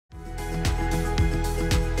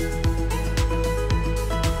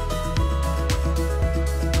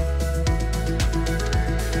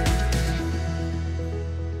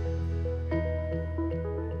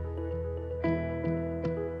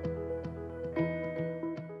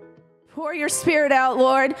Pour your spirit out,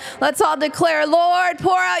 Lord. Let's all declare, Lord,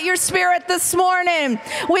 pour out your spirit this morning.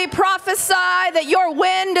 We prophesy that your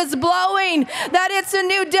wind is blowing, that it's a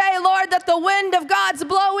new day, Lord, that the wind of God's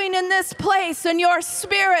blowing in this place, and your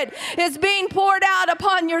spirit is being poured out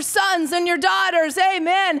upon your sons and your daughters.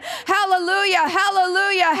 Amen. Hallelujah,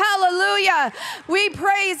 hallelujah, hallelujah. We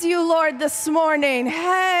praise you, Lord, this morning.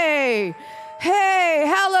 Hey,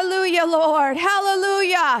 hallelujah, Lord.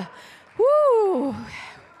 Hallelujah. Woo.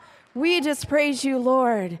 We just praise you,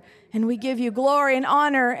 Lord, and we give you glory and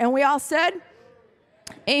honor. And we all said,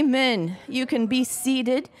 amen. You can be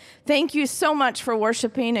seated. Thank you so much for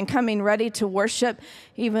worshiping and coming ready to worship,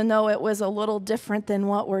 even though it was a little different than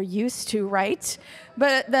what we're used to, right?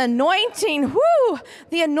 But the anointing,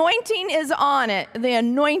 the anointing is on it. The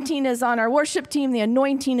anointing is on our worship team. The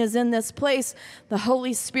anointing is in this place. The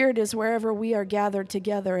Holy Spirit is wherever we are gathered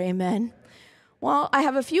together. Amen. Well, I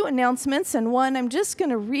have a few announcements, and one I'm just going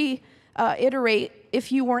to reiterate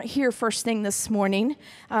if you weren't here first thing this morning.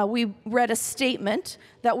 We read a statement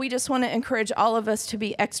that we just want to encourage all of us to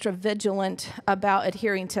be extra vigilant about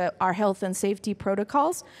adhering to our health and safety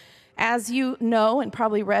protocols. As you know, and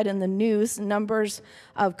probably read in the news, numbers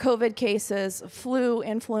of COVID cases, flu,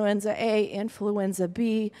 influenza A, influenza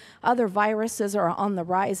B, other viruses are on the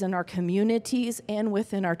rise in our communities and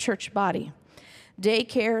within our church body.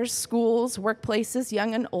 Daycares, schools, workplaces,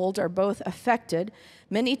 young and old, are both affected.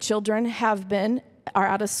 Many children are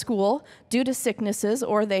out of school due to sicknesses,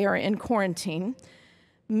 or they are in quarantine.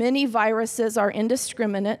 Many viruses are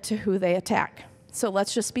indiscriminate to who they attack. So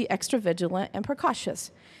let's just be extra vigilant and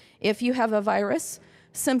precautious. If you have a virus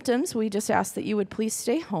symptoms, we just ask that you would please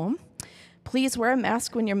stay home. Please wear a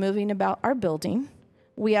mask when you're moving about our building.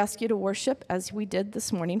 We ask you to worship as we did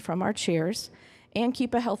this morning from our chairs, and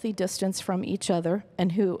keep a healthy distance from each other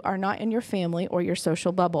and who are not in your family or your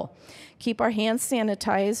social bubble. Keep our hands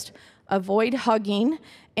sanitized, avoid hugging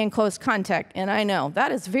and close contact. And I know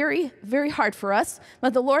that is very, very hard for us,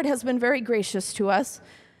 but the Lord has been very gracious to us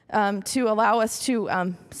to allow us to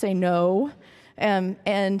say no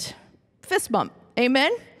and fist bump.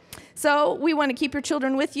 Amen? So we want to keep your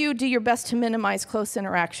children with you. Do your best to minimize close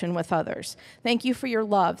interaction with others. Thank you for your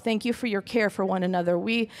love. Thank you for your care for one another.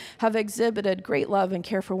 We have exhibited great love and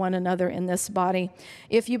care for one another in this body.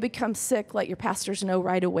 If you become sick, let your pastors know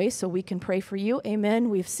right away so we can pray for you. Amen.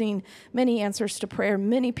 We've seen many answers to prayer,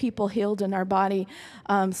 many people healed in our body.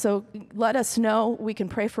 So let us know. We can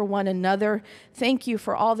pray for one another. Thank you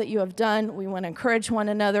for all that you have done. We want to encourage one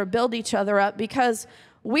another, build each other up, because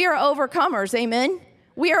we are overcomers. Amen.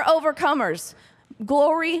 We are overcomers.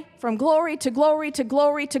 Glory, from glory to glory to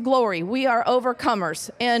glory to glory. We are overcomers.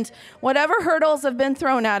 And whatever hurdles have been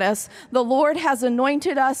thrown at us, the Lord has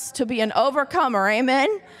anointed us to be an overcomer. Amen?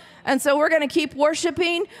 And so we're going to keep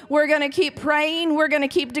worshiping. We're going to keep praying. We're going to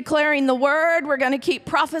keep declaring the word. We're going to keep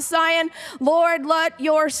prophesying. Lord, let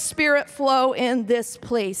your spirit flow in this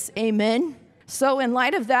place. Amen? So in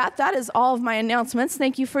light of that, that is all of my announcements.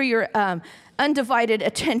 Thank you for your undivided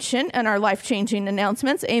attention and our life-changing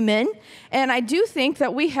announcements. Amen. And I do think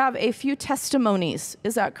that we have a few testimonies.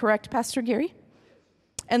 Is that correct, Pastor Gary?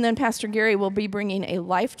 And then Pastor Gary will be bringing a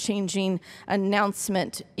life-changing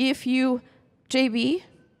announcement. If you, JB,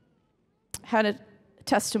 had a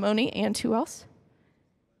testimony, and who else?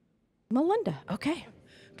 Melinda. Okay.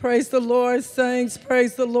 Praise the Lord, saints.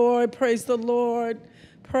 Praise the Lord. Praise the Lord.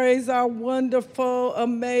 Praise our wonderful,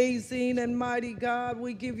 amazing, and mighty God.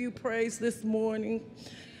 We give you praise this morning.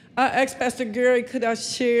 I asked Pastor Gary, could I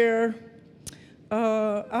share?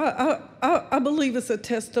 I believe it's a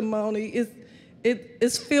testimony.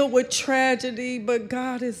 It's filled with tragedy, but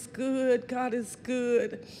God is good. God is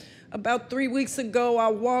good. About 3 weeks ago, I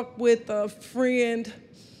walked with a friend.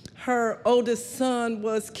 Her oldest son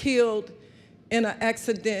was killed in an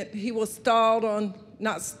accident. He was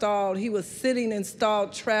he was sitting in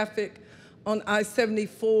stalled traffic on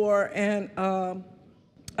I-74, and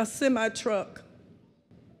a semi-truck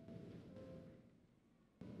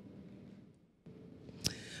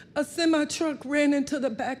ran into the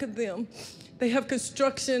back of them. They have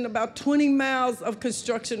construction, about 20 miles of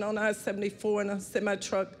construction on I-74, and a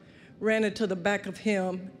semi-truck ran into the back of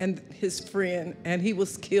him and his friend, and he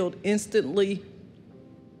was killed instantly.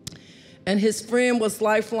 And his friend was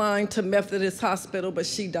lifeline to Methodist Hospital, but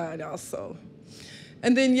she died also.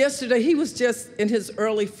 And then yesterday, he was just in his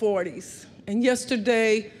early 40s. And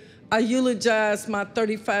yesterday, I eulogized my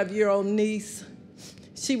 35-year-old niece.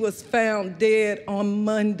 She was found dead on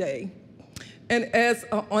Monday, and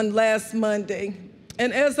on last Monday.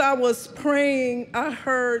 And as I was praying, I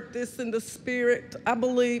heard this in the spirit. I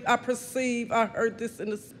heard this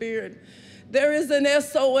in the spirit. There is an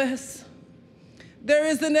SOS. There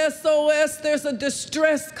is an SOS, there's a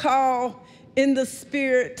distress call in the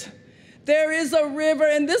spirit. There is a river,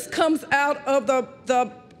 and this comes out of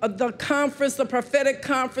the conference, the prophetic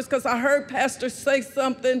conference, because I heard Pastor say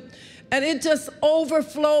something, and it just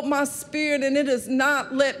overflowed my spirit, and it has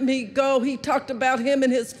not let me go. He talked about him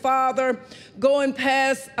and his father going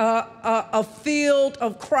past a field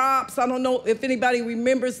of crops. I don't know if anybody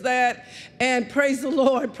remembers that. And praise the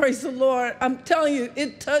Lord, praise the Lord. I'm telling you,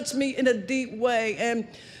 it touched me in a deep way. And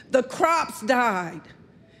the crops died.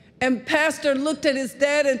 And Pastor looked at his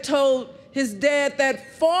dad and told his dad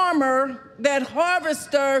that farmer, that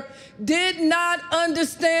harvester, did not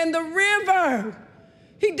understand the river.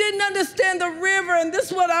 He didn't understand the river, and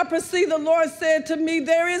this is what I perceive the Lord said to me.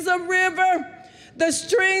 There is a river, the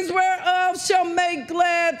streams whereof shall make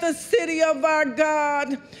glad the city of our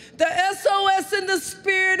God. The SOS in the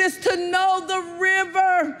spirit is to know the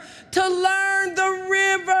river, to learn the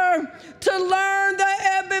river, to learn the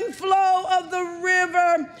ebb and flow of the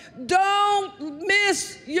river. Don't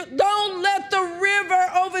let the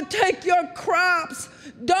river overtake your crops.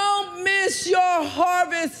 Don't miss your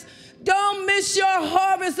harvest. Don't miss your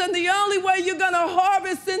harvest, and the only way you're going to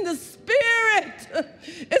harvest in the spirit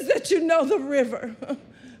is that you know the river.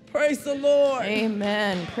 Praise the Lord.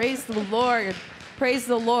 Amen. Praise the Lord. Praise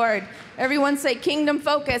the Lord. Everyone say kingdom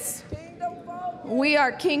focus. Kingdom focus. We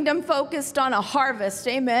are kingdom focused on a harvest.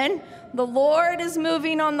 Amen. The Lord is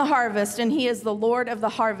moving on the harvest, and he is the Lord of the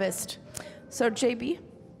harvest. So, JB.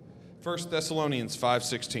 1 Thessalonians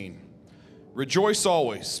 5:16. Rejoice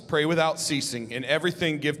always, pray without ceasing, in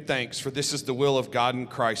everything give thanks, for this is the will of God in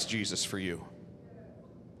Christ Jesus for you.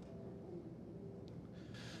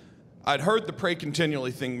 I'd heard the pray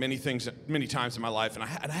continually thing many times in my life, and I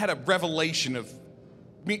had a revelation of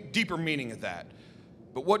deeper meaning of that.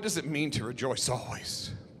 But what does it mean to rejoice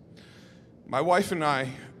always? My wife and I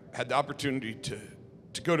had the opportunity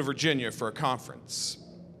to go to Virginia for a conference,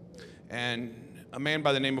 and a man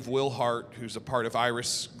by the name of Will Hart, who's a part of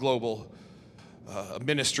Iris Global, a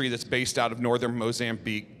ministry that's based out of northern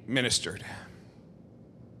Mozambique, ministered.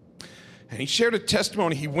 And he shared a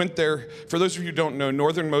testimony. He went there. For those of you who don't know,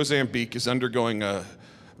 northern Mozambique is undergoing a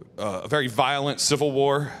very violent civil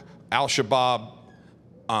war. Al-Shabaab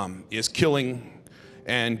is killing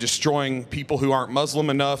and destroying people who aren't Muslim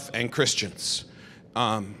enough and Christians.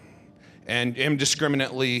 And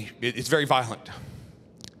indiscriminately, it's very violent.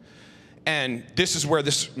 And this is where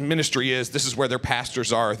this ministry is. This is where their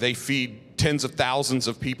pastors are. They feed tens of thousands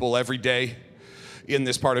of people every day in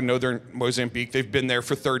this part of northern Mozambique. They've been there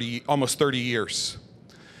for almost 30 years.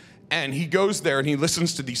 And he goes there and he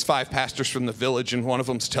listens to these 5 pastors from the village, and one of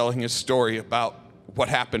them's telling his story about what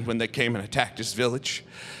happened when they came and attacked his village.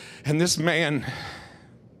 And this man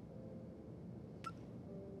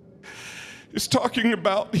is talking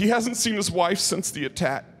about he hasn't seen his wife since the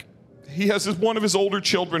attack. He has one of his older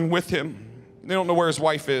children with him. They don't know where his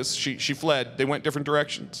wife is. She fled. They went different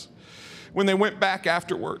directions. When they went back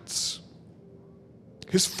afterwards,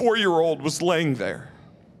 his 4-year-old was laying there,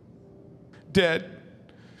 dead,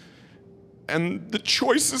 and the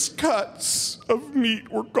choicest cuts of meat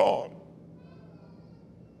were gone.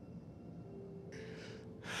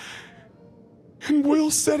 And Will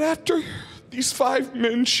said after these 5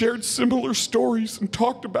 men shared similar stories and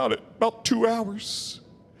talked about it about 2 hours,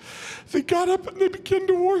 they got up and they began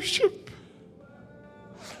to worship.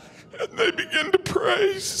 And they began to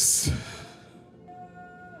praise.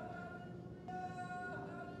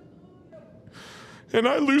 And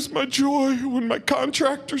I lose my joy when my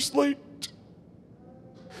contractor's late,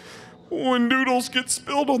 when noodles get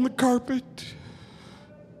spilled on the carpet.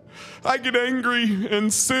 I get angry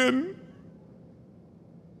and sin.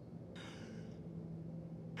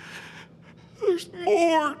 There's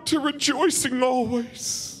more to rejoicing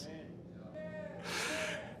always.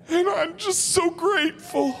 And I'm just so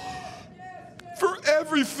grateful for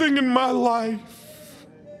everything in my life.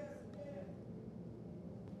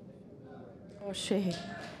 Oh, Shay.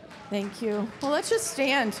 Thank you. Well, let's just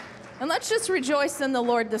stand and let's just rejoice in the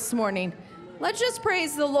Lord this morning. Let's just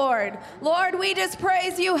praise the Lord. Lord, we just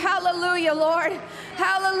praise you. Hallelujah, Lord.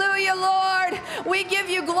 Hallelujah, Lord. We give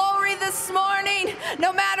you glory this morning.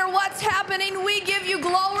 No matter what's happening, we give you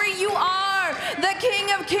glory. You are the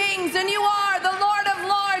King of Kings, and you are the Lord of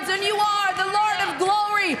Lords, and you are the Lord of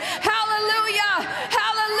glory. Hallelujah.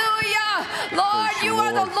 Hallelujah. Lord, you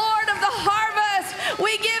are the Lord of the harvest.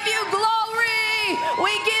 We give you glory.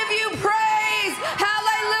 We give you praise.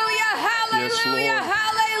 Hallelujah. Hallelujah. Yes,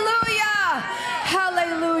 Hallelujah.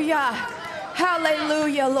 Hallelujah.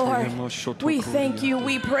 Hallelujah, Lord. We thank you.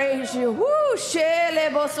 We praise you. Woo.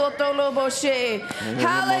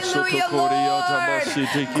 Hallelujah, Lord.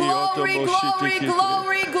 Glory, glory,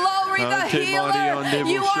 glory, glory. The healer.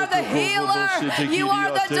 You are the healer. You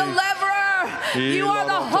are the deliverer. You are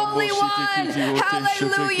the Holy One.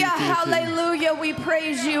 Hallelujah, hallelujah. We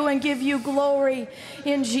praise you and give you glory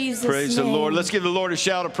in Jesus' name. Praise the Lord. Let's give the Lord a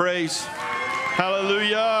shout of praise.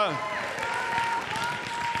 Hallelujah.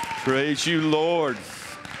 Praise you, Lord.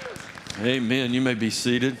 Amen. You may be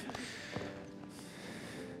seated.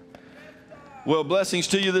 Well, blessings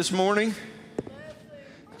to you this morning.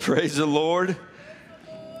 Praise the Lord.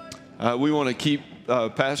 We want to keep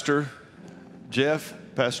Pastor Jeff,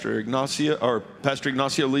 Pastor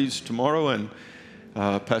Ignacio leaves tomorrow, and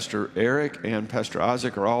Pastor Eric and Pastor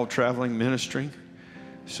Isaac are all traveling ministering.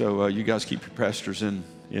 So you guys keep your pastors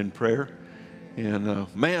in prayer. And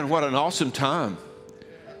man, what an awesome time.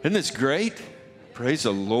 Isn't this great? Praise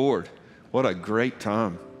the Lord. What a great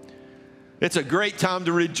time. It's a great time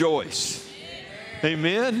to rejoice.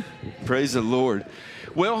 Amen. Praise the Lord.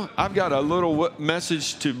 Well, I've got a little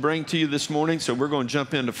message to bring to you this morning, so we're going to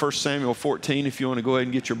jump into 1 Samuel 14. If you want to go ahead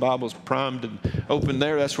and get your Bibles primed and open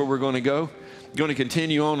there, that's where we're going to go. I'm going to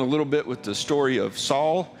continue on a little bit with the story of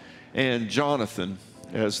Saul and Jonathan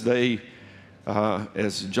as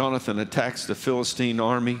Jonathan attacks the Philistine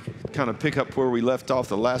army. Kind of pick up where we left off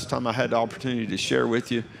the last time I had the opportunity to share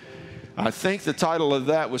with you. I think the title of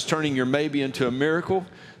that was Turning Your Maybe into a Miracle.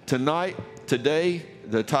 Today,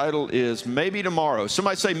 the title is Maybe Tomorrow.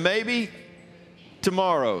 Somebody say maybe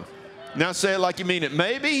tomorrow. Now say it like you mean it.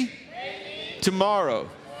 Maybe tomorrow.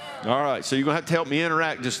 All right, so you're going to have to help me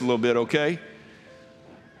interact just a little bit, okay?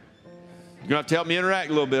 You're going to have to help me interact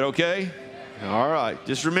a little bit, okay? All right,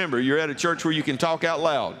 just remember, you're at a church where you can talk out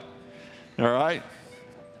loud. All right?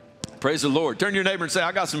 Praise the Lord. Turn to your neighbor and say,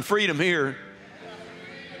 I got some freedom here.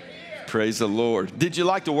 Praise the Lord. Did you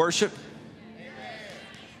like to worship?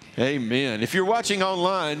 Amen. If you're watching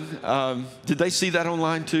online, did they see that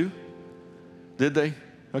online too? Did they?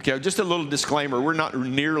 Okay, just a little disclaimer. We're not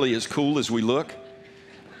nearly as cool as we look.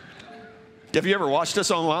 Have you ever watched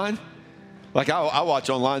us online? Like I watch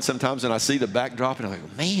online sometimes and I see the backdrop and I'm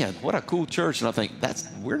like, man, what a cool church. And I think,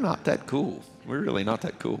 we're not that cool. We're really not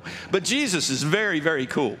that cool. But Jesus is very, very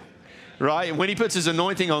cool, right? And when he puts his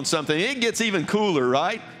anointing on something, it gets even cooler,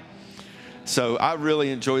 right? So I really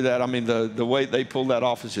enjoy that. I mean, the way they pull that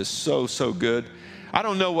off is just so, so good. I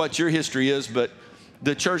don't know what your history is, but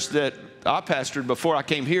the church that I pastored before I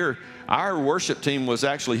came here, our worship team was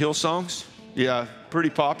actually Hillsongs. Yeah, pretty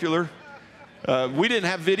popular. We didn't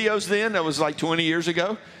have videos then. That was like 20 years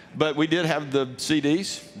ago. But we did have the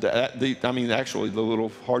CDs. Actually the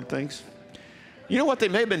little hard things. You know what? They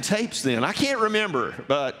may have been tapes then. I can't remember,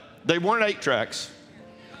 but they weren't 8 tracks.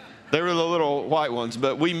 They were the little white ones,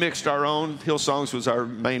 but we mixed our own. Hillsongs was our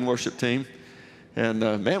main worship team. And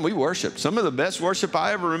man, we worshiped. Some of the best worship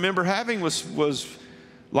I ever remember having was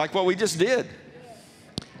like what we just did.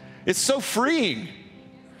 It's so freeing.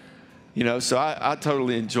 You know, so I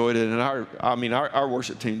totally enjoyed it. And our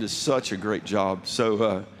worship team does such a great job.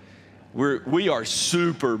 So we are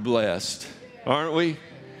super blessed, aren't we?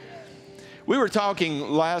 We were talking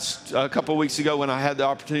a couple of weeks ago when I had the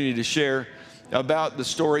opportunity to share about the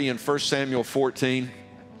story in 1 Samuel 14.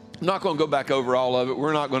 I'm not going to go back over all of it.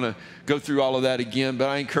 We're not going to go through all of that again, but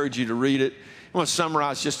I encourage you to read it. I want to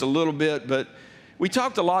summarize just a little bit, but we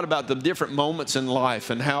talked a lot about the different moments in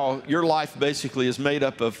life and how your life basically is made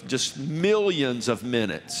up of just millions of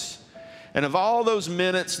minutes. And of all those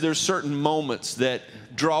minutes, there's certain moments that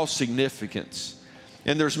draw significance.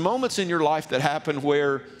 And there's moments in your life that happen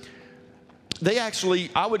where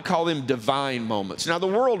I would call them divine moments. Now, the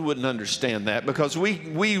world wouldn't understand that because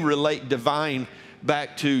we relate divine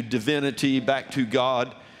back to divinity, back to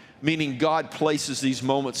God, meaning God places these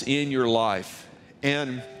moments in your life.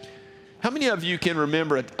 And how many of you can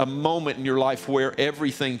remember a moment in your life where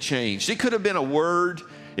everything changed? It could have been a word.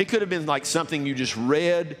 It could have been like something you just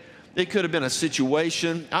read. It could have been a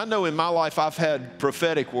situation. I know in my life I've had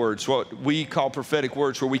prophetic words, what we call prophetic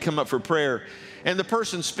words, where we come up for prayer, and the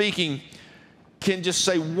person speaking can just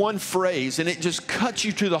say one phrase and it just cuts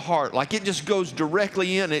you to the heart. Like it just goes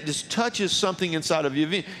directly in. It just touches something inside of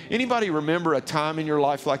you. Anybody remember a time in your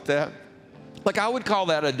life like that? Like I would call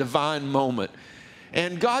that a divine moment.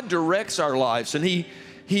 And God directs our lives, and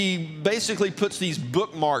He basically puts these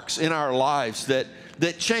bookmarks in our lives that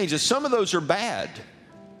changes. Some of those are bad.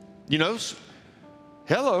 You know?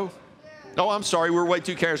 Hello. Oh, I'm sorry. We're way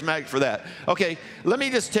too charismatic for that. Okay, let me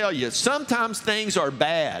just tell you. Sometimes things are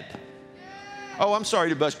bad. Oh, I'm sorry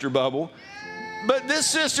to bust your bubble. But this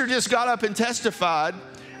sister just got up and testified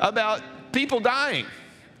about people dying.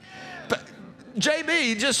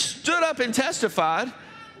 JB just stood up and testified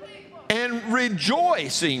and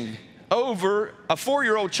rejoicing over a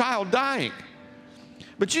 4-year-old child dying.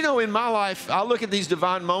 But you know, in my life, I look at these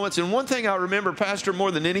divine moments, and one thing I remember, Pastor,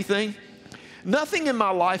 more than anything, nothing in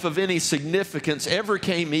my life of any significance ever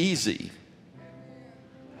came easy.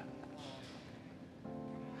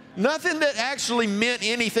 Nothing that actually meant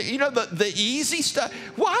anything. You know, the easy stuff.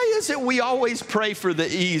 Why is it we always pray for the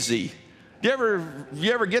easy? You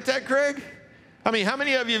ever get that, Craig? I mean, how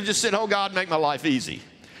many of you have just said, oh, God, make my life easy?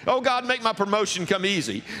 Oh, God, make my promotion come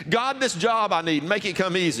easy. God, this job I need, make it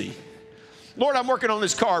come easy. Lord, I'm working on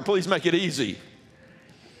this car, please make it easy.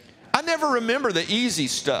 I never remember the easy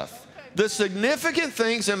stuff. The significant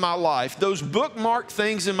things in my life, those bookmarked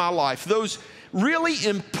things in my life, those really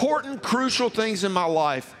important, crucial things in my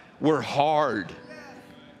life were hard.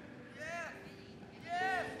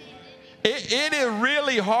 It is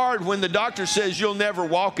really hard when the doctor says you'll never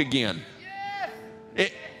walk again.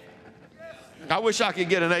 I wish I could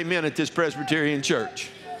get an amen at this Presbyterian church.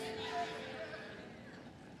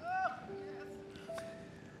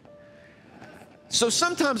 So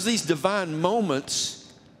sometimes these divine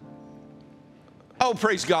moments, oh,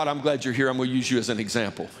 praise God, I'm glad you're here. I'm going to use you as an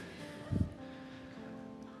example.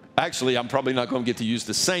 Actually, I'm probably not going to get to use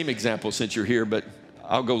the same example since you're here, but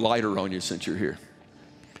I'll go lighter on you since you're here.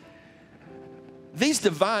 These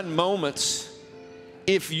divine moments,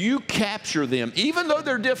 if you capture them, even though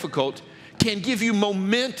they're difficult, can give you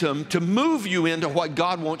momentum to move you into what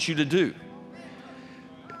God wants you to do.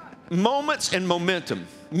 Moments and momentum.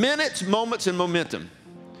 Minutes, moments, and momentum.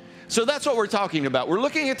 So that's what we're talking about. We're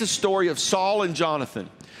looking at the story of Saul and Jonathan.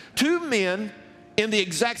 Two men in the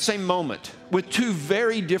exact same moment with two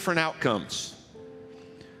very different outcomes.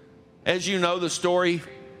 As you know the story,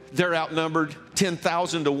 they're outnumbered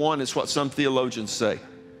 10,000 to 1 is what some theologians say.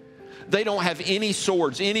 They don't have any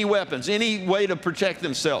swords, any weapons, any way to protect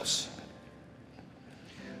themselves.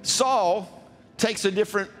 Saul takes a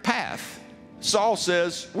different path. Saul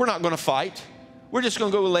says, we're not going to fight. We're just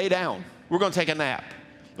going to go lay down. We're going to take a nap.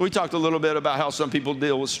 We talked a little bit about how some people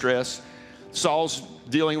deal with stress. Saul's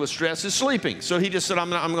dealing with stress is sleeping. So he just said, I'm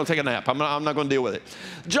going to take a nap. I'm not going to deal with it.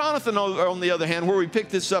 Jonathan, on the other hand, where we picked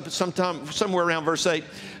this up somewhere around verse 8,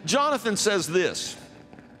 Jonathan says this.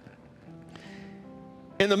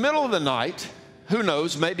 In the middle of the night, who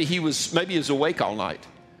knows, maybe he was awake all night.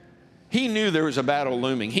 He knew there was a battle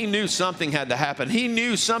looming. He knew something had to happen. He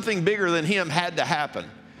knew something bigger than him had to happen.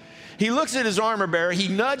 He looks at his armor bearer. He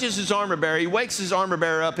nudges his armor bearer. He wakes his armor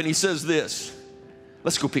bearer up and he says this,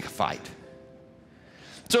 let's go pick a fight.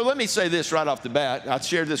 So let me say this right off the bat. I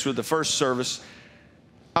shared this with the first service.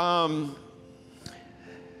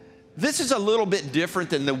 This is a little bit different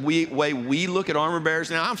than the way we look at armor bearers.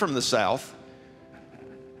 Now, I'm from the South.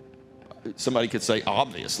 Somebody could say,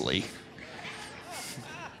 obviously.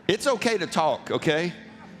 It's okay to talk, okay?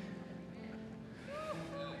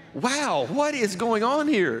 Wow, what is going on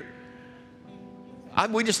here?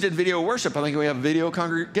 We just did video worship. I think we have a video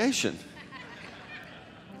congregation.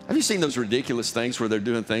 Have you seen those ridiculous things where they're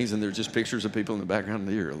doing things and there's just pictures of people in the background?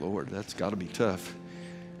 Dear Lord, that's got to be tough.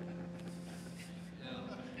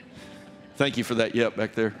 Thank you for that yep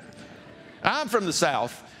back there. I'm from the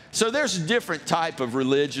South. So there's a different type of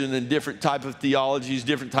religion and different type of theologies,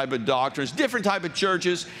 different type of doctrines, different type of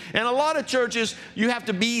churches. And a lot of churches, you have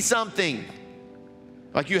to be something.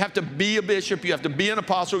 Like you have to be a bishop, you have to be an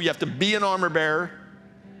apostle, you have to be an armor bearer.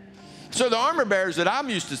 So the armor bearers that I'm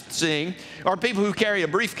used to seeing are people who carry a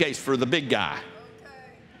briefcase for the big guy.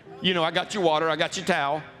 You know, I got your water, I got your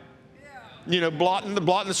towel. You know, blotting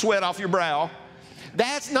the sweat off your brow.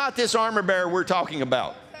 That's not this armor bearer we're talking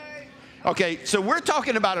about. Okay, so we're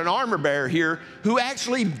talking about an armor bearer here who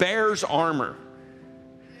actually bears armor.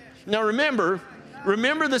 Now remember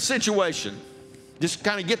the situation. Just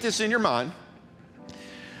kind of get this in your mind.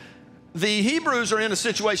 The Hebrews are in a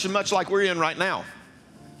situation much like we're in right now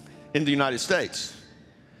in the United States.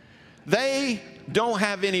 They don't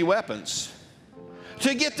have any weapons.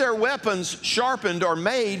 To get their weapons sharpened or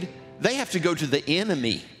made, they have to go to the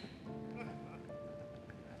enemy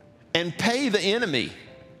and pay the enemy.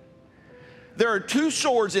 There are two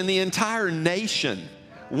swords in the entire nation.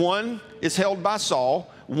 One is held by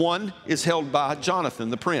Saul, one is held by Jonathan,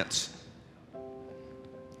 the prince.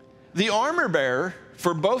 The armor bearer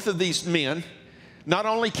for both of these men not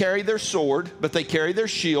only carry their sword, but they carry their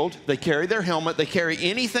shield, they carry their helmet, they carry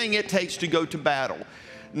anything it takes to go to battle.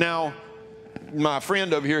 Now, my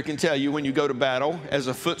friend over here can tell you when you go to battle as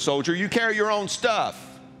a foot soldier, you carry your own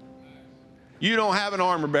stuff. You don't have an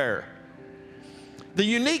armor bearer. The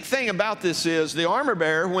unique thing about this is the armor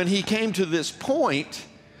bearer, when he came to this point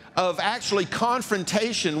of actually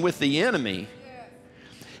confrontation with the enemy,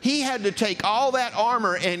 He had to take all that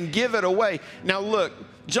armor and give it away. Now look,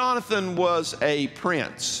 Jonathan was a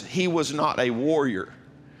prince. He was not a warrior.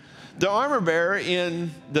 The armor bearer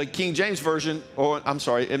in the King James Version, or I'm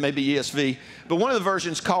sorry, it may be ESV, but one of the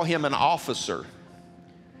versions call him an officer.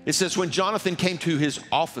 It says, when Jonathan came to his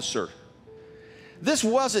officer. This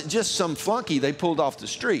wasn't just some flunky they pulled off the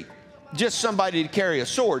street, just somebody to carry a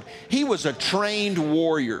sword. He was a trained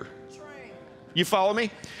warrior. You follow me?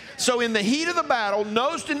 So in the heat of the battle,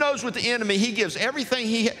 nose to nose with the enemy, he gives everything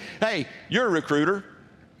hey, you're a recruiter.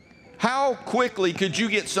 How quickly could you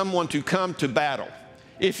get someone to come to battle?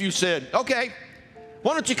 If you said, okay,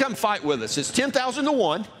 why don't you come fight with us? It's 10,000 to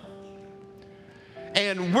 1,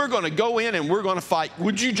 and we're going to go in and we're going to fight.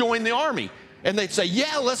 Would you join the army? And they'd say,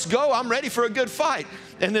 yeah, let's go. I'm ready for a good fight.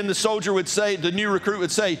 And then the soldier would say, the new recruit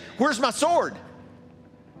would say, where's my sword?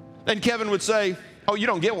 And Kevin would say, oh, you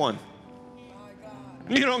don't get one.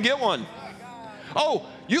 You don't get one. Oh,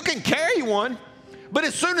 you can carry one, but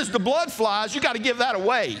as soon as the blood flies, you got to give that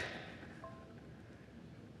away.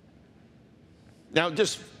 Now,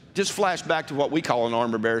 just flash back to what we call an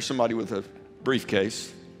armor bearer, somebody with a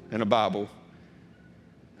briefcase and a Bible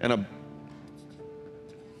and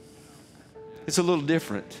it's a little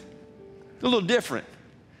different. A little different.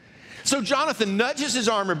 So Jonathan nudges his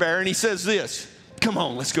armor bearer and he says this, come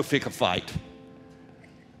on, let's go pick a fight.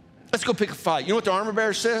 Let's go pick a fight. You know what the armor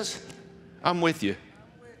bearer says? I'm with you,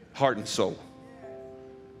 heart and soul.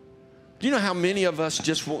 Do you know how many of us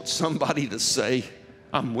just want somebody to say,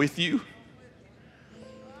 I'm with you?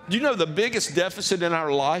 Do you know the biggest deficit in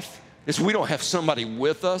our life is we don't have somebody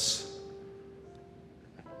with us?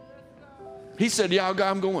 He said, yeah,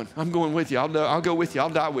 I'm going with you. I'll go with you. I'll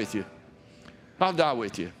die with you. I'll die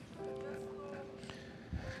with you.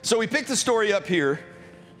 So we picked the story up here.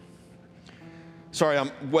 Sorry,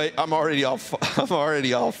 I'm already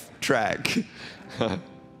off track. But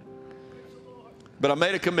I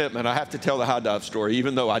made a commitment. I have to tell the high dive story,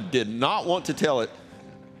 even though I did not want to tell it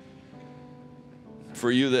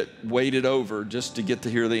for you that waited over just to get to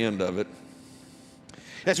hear the end of it.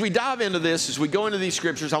 As we dive into this, as we go into these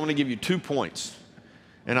scriptures, I want to give you 2 points.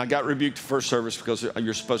 And I got rebuked first service because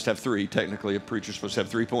you're supposed to have 3. Technically, a preacher's supposed to have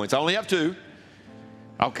 3 points. I only have 2.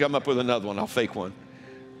 I'll come up with another one. I'll fake one.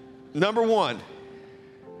 Number 1,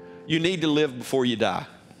 you need to live before you die.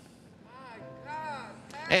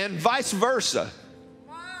 And vice versa.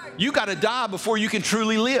 You got to die before you can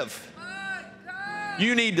truly live.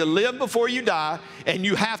 You need to live before you die, and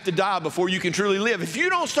you have to die before you can truly live. If you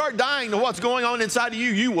don't start dying to what's going on inside of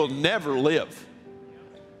you, you will never live.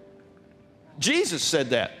 Jesus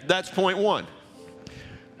said that. That's point 1.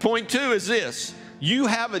 Point 2 is this. You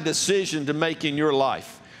have a decision to make in your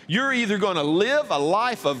life. You're either going to live a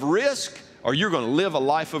life of risk or you're going to live a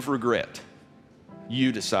life of regret.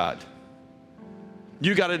 You decide.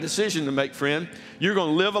 You got a decision to make, friend. You're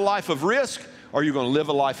going to live a life of risk or you're going to live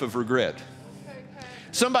a life of regret.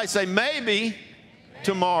 Somebody say, maybe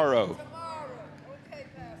tomorrow. Okay,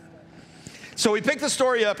 Pastor. So we pick the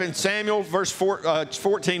story up in Samuel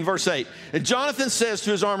 14, verse 8. And Jonathan says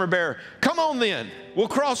to his armor bearer, come on then, we'll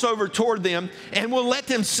cross over toward them and we'll let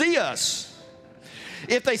them see us.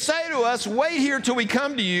 If they say to us, wait here till we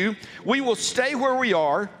come to you, we will stay where we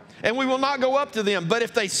are and we will not go up to them. But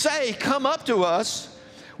if they say, come up to us,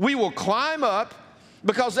 we will climb up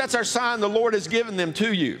because that's our sign the Lord has given them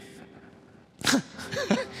to you.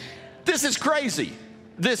 This is crazy.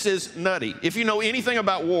 This is nutty. If you know anything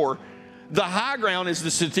about war, the high ground is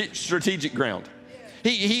the strategic ground.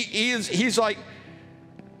 He's like,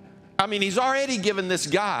 I mean, he's already given this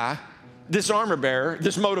guy, this armor bearer,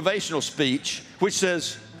 this motivational speech, which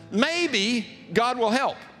says, maybe God will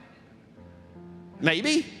help.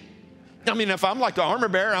 Maybe. I mean, if I'm like the armor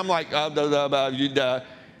bearer, I'm like,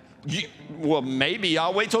 well, maybe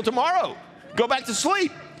I'll wait till tomorrow. Go back to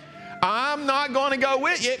sleep. I'm not going to go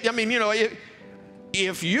with you. I mean, you know,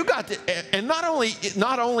 if you got to, and not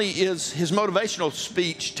only is his motivational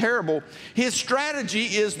speech terrible, his strategy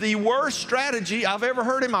is the worst strategy I've ever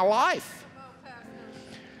heard in my life.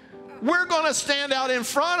 We're going to stand out in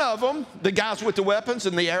front of them, the guys with the weapons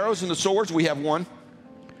and the arrows and the swords, we have one,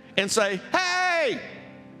 and say, hey,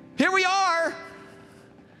 here we are.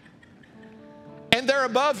 And they're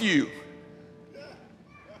above you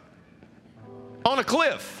on a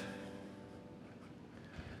cliff.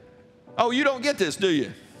 Oh, you don't get this, do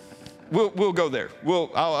you? We'll go there.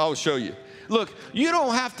 I'll show you. Look, you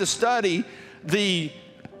don't have to study the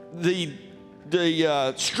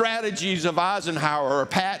strategies of Eisenhower or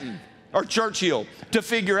Patton or Churchill to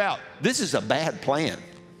figure out this is a bad plan.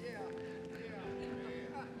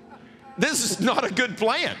 This is not a good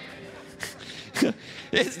plan.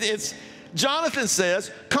 Jonathan says,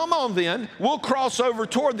 come on then, we'll cross over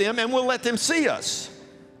toward them and we'll let them see us.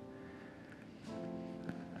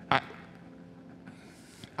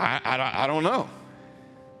 I don't know.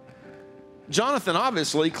 Jonathan,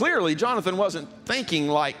 clearly, Jonathan wasn't thinking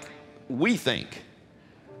like we think.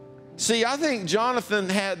 See, I think Jonathan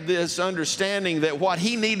had this understanding that what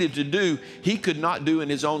he needed to do, he could not do in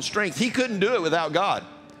his own strength. He couldn't do it without God.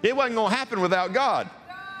 It wasn't going to happen without God.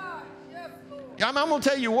 I'm going to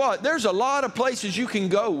tell you what, there's a lot of places you can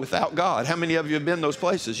go without God. How many of you have been those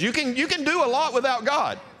places? You can do a lot without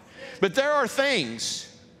God. But there are things,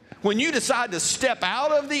 when you decide to step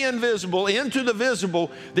out of the invisible into the visible,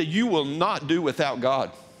 that you will not do without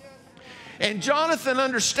God. And Jonathan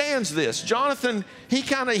understands this. Jonathan, he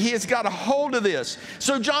has got a hold of this.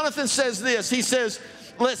 So Jonathan says this. He says,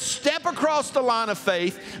 let's step across the line of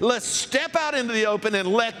faith. Let's step out into the open and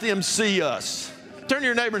let them see us. Turn to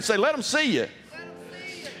your neighbor and say, let them see you.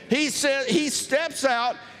 He said, he steps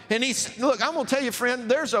out and look, I'm going to tell you,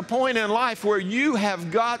 friend, there's a point in life where you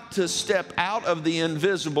have got to step out of the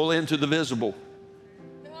invisible into the visible.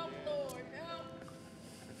 Help, Lord, help.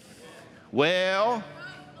 Well,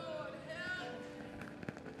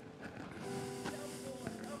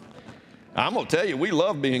 I'm going to tell you, we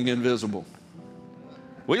love being invisible.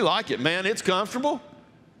 We like it, man. It's comfortable.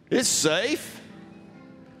 It's safe.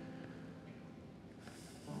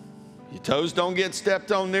 Your toes don't get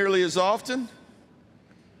stepped on nearly as often.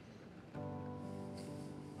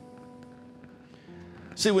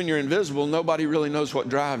 See, when you're invisible, nobody really knows what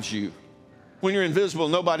drives you. When you're invisible,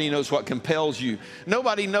 nobody knows what compels you.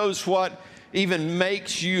 Nobody knows what even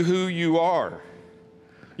makes you who you are.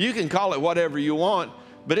 You can call it whatever you want,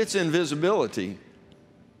 but it's invisibility.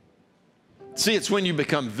 See, it's when you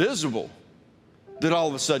become visible that all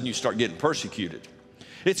of a sudden you start getting persecuted.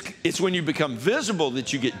 It's when you become visible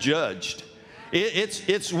that you get judged.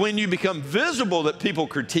 It's when you become visible that people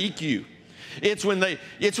critique you. It's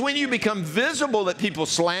when you become visible that people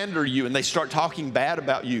slander you and they start talking bad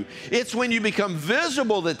about you. It's when you become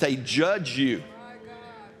visible that they judge you.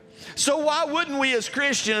 So why wouldn't we as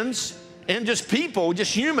Christians and just people,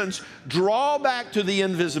 just humans, draw back to the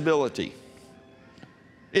invisibility?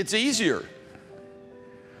 It's easier.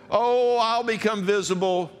 Oh, I'll become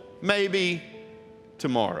visible maybe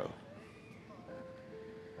tomorrow.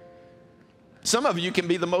 Some of you can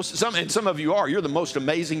be and some of you are. You're the most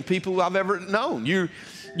amazing people I've ever known. You're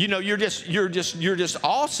just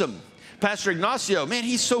awesome. Pastor Ignacio, man,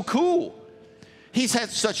 he's so cool. He's had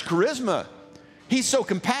such charisma. He's so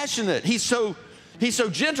compassionate. He's so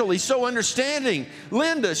gentle. He's so understanding.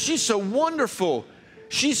 Linda, she's so wonderful.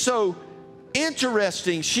 She's so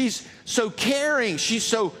interesting. She's so caring. She's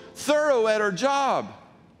so thorough at her job.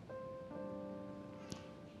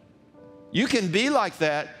 You can be like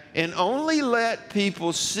that and only let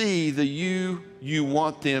people see the you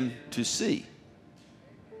want them to see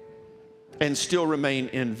and still remain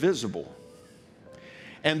invisible.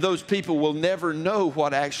 And those people will never know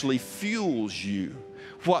what actually fuels you,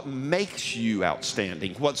 what makes you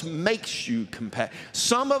outstanding, what makes you compassionate.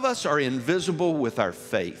 Some of us are invisible with our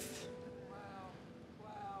faith.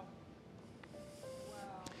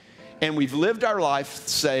 And we've lived our life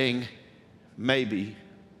saying, maybe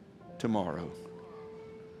tomorrow.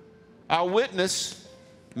 I'll witness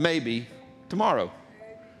maybe tomorrow.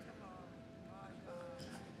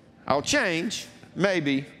 I'll change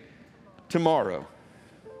maybe tomorrow.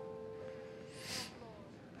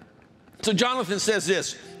 So Jonathan says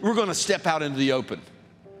this, we're going to step out into the open.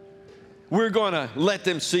 We're going to let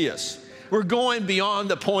them see us. We're going beyond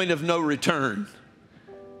the point of no return.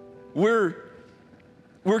 We're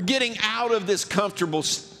getting out of this comfortable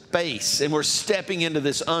space and we're stepping into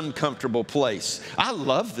this uncomfortable place. I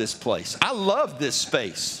love this place. I love this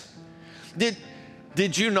space.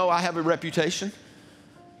 Did you know I have a reputation?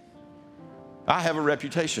 I have a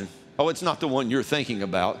reputation. Oh, it's not the one you're thinking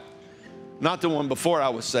about. Not the one before I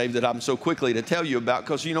was saved that I'm so quickly to tell you about,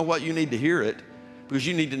 because you know what? You need to hear it, because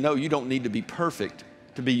you need to know you don't need to be perfect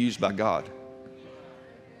to be used by God.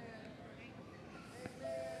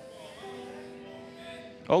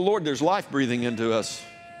 Oh, Lord, there's life breathing into us.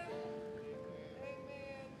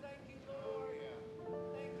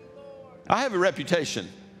 I have a reputation.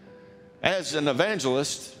 As an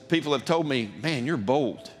evangelist, people have told me, man, you're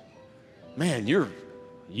bold. Man,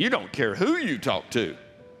 you don't care who you talk to.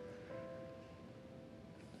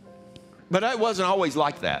 But I wasn't always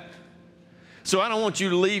like that. So I don't want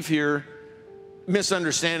you to leave here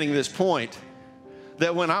misunderstanding this point,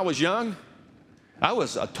 that when I was young, I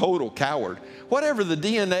was a total coward. Whatever the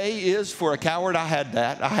DNA is for a coward, I had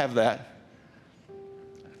that. I have that.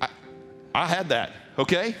 I had that,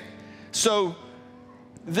 okay? So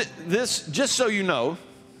This, just so you know,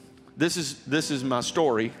 this is my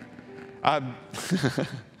story.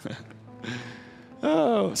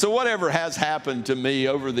 So whatever has happened to me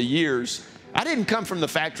over the years, I didn't come from the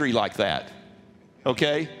factory like that,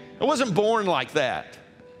 okay? I wasn't born like that.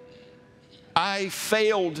 I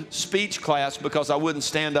failed speech class because I wouldn't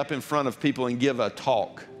stand up in front of people and give a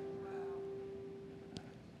talk.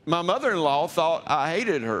 My mother-in-law thought I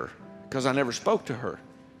hated her because I never spoke to her.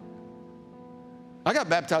 I got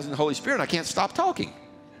baptized in the Holy Spirit and I can't stop talking.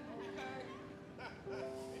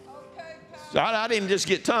 So I didn't just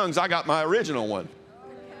get tongues, I got my original one.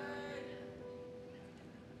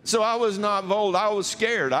 So I was not bold, I was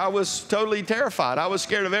scared. I was totally terrified. I was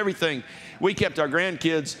scared of everything. We kept our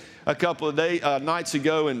grandkids a couple of nights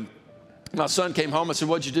ago, and my son came home and said,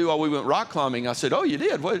 "What'd you do?" "Oh, we went rock climbing." I said, "Oh, you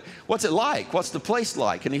did? What's it like? What's the place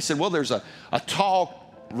like?" And he said, "Well, there's a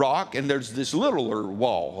tall rock, and there's this littler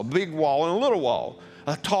wall, a big wall and a little wall,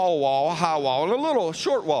 a tall wall, a high wall, and a little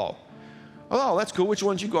short wall." "Oh, that's cool. Which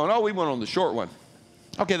one's you going?" "Oh, we went on the short one."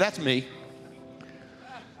 Okay, that's me.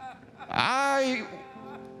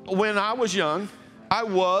 When I was young, I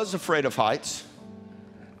was afraid of heights.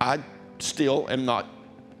 I still am not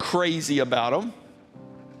crazy about them.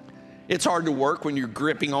 It's hard to work when you're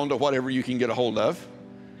gripping onto whatever you can get a hold of.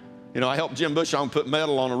 You know, I helped Jim Bush put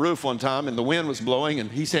metal on a roof one time, and the wind was blowing,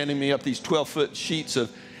 and he's handing me up these 12-foot sheets and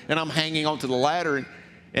I'm hanging onto the ladder,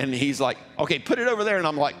 and he's like, "Okay, put it over there." And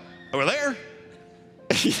I'm like, "Over there?"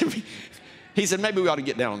 He said, "Maybe we ought to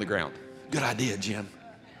get down on the ground." Good idea, Jim.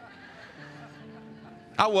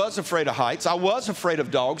 I was afraid of heights. I was afraid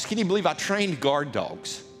of dogs. Can you believe I trained guard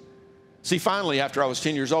dogs? See, finally, after I was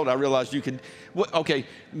 10 years old, I realized you could, okay,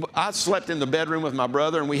 I slept in the bedroom with my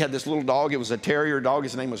brother, and we had this little dog. It was a terrier dog.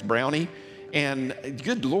 His name was Brownie. And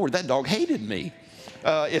good Lord, that dog hated me.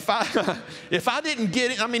 If I didn't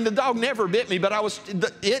get it, I mean, the dog never bit me, but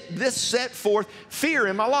this set forth fear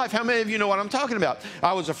in my life. How many of you know what I'm talking about?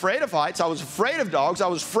 I was afraid of heights. I was afraid of dogs. I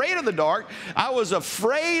was afraid of the dark. I was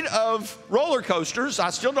afraid of roller coasters.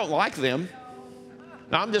 I still don't like them.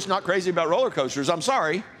 Now, I'm just not crazy about roller coasters. I'm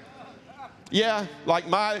sorry. Yeah, like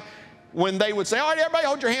when they would say, "All right, everybody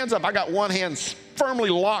hold your hands up," I got one hand firmly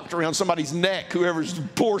locked around somebody's neck, whoever's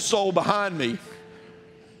poor soul behind me.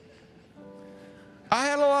 I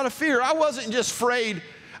had a lot of fear. I wasn't just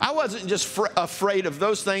afraid of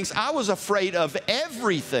those things. I was afraid of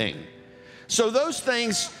everything. So those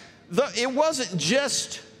things, it wasn't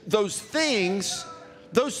just those things.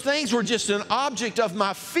 Those things were just an object of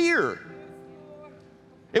my fear.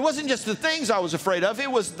 It wasn't just the things I was afraid of.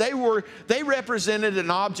 They represented an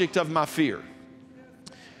object of my fear.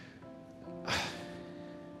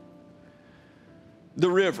 The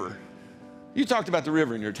river. You talked about the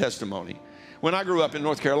river in your testimony. When I grew up in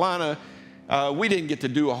North Carolina, we didn't get to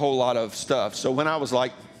do a whole lot of stuff. So when I was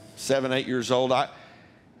like 7, 8 years old,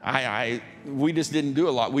 we just didn't do a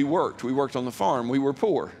lot. We worked. We worked on the farm. We were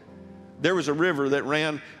poor. There was a river that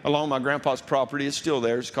ran along my grandpa's property. It's still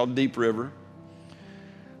there. It's called Deep River.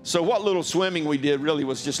 So what little swimming we did really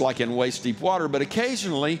was just like in waist deep water. But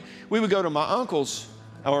occasionally, we would go to my uncle's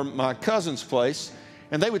or my cousin's place,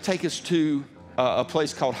 and they would take us to a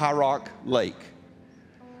place called High Rock Lake.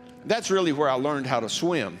 That's really where I learned how to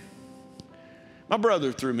swim. My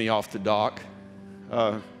brother threw me off the dock.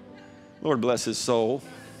 Lord bless his soul.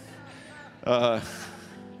 I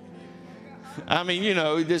mean, you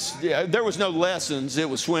know, there was no lessons. It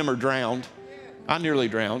was swim or drowned. I nearly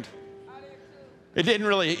drowned. It didn't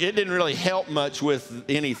really help much with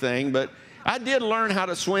anything, but I did learn how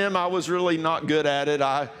to swim. I was really not good at it.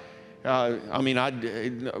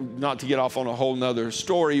 Not to get off on a whole nother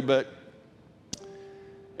story, but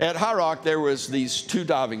at High Rock, there was these 2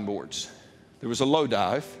 diving boards. There was a low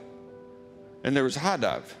dive, and there was a high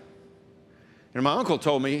dive. And my uncle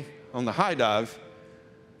told me on the high dive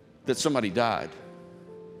that somebody died.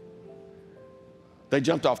 They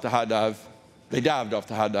jumped off the high dive, they dived off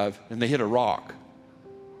the high dive, and they hit a rock.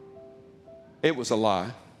 It was a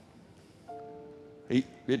lie.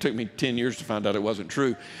 It took me 10 years to find out it wasn't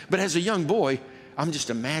true. But as a young boy, I'm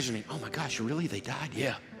just imagining, oh my gosh, really? They died?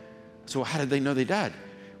 Yeah. So how did they know they died?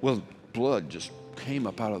 Well, blood just came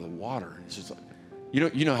up out of the water. It's just like,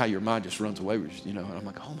 you know how your mind just runs away, you know, and I'm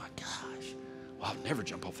like, oh my gosh, well, I'll never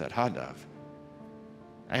jump off that high dive.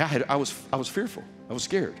 I was fearful. I was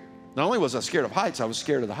scared. Not only was I scared of heights, I was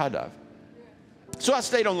scared of the high dive. So I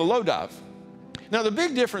stayed on the low dive. Now, the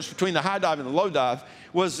big difference between the high dive and the low dive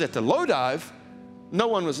was that the low dive, no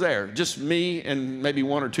one was there, just me and maybe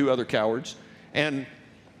 1 or 2 other cowards. And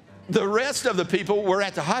the rest of the people were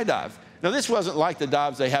at the high dive. Now, this wasn't like the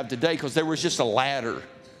dives they have today because there was just a ladder.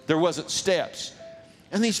 There wasn't steps.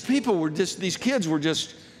 And these kids were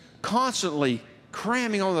just constantly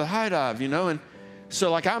cramming on the high dive, you know. And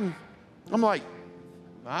so like I'm like,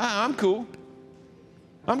 I'm cool.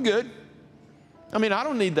 I'm good. I mean, I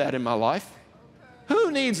don't need that in my life.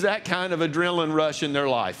 Who needs that kind of adrenaline rush in their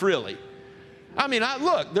life, really? I mean,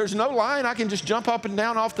 look, there's no line. I can just jump up and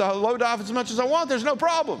down off the low dive as much as I want. There's no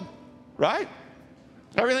problem, right?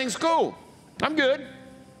 Everything's cool. I'm good.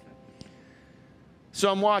 So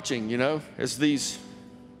I'm watching, you know, as these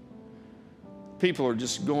people are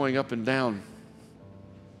just going up and down,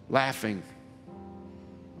 laughing,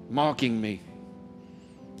 mocking me,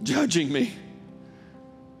 judging me.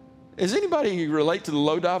 Does anybody relate to the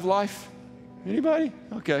low dive life? Anybody?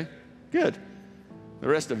 Okay, good. The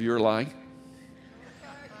rest of you are lying.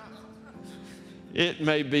 It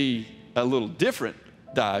may be a little different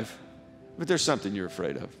dive, but there's something you're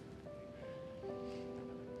afraid of.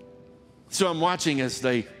 So I'm watching as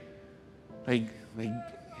they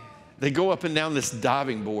go up and down this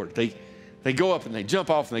diving board. They go up and they jump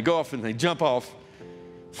off and they go off and they jump off.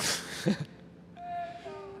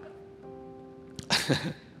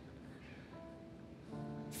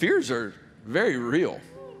 Fears are very real,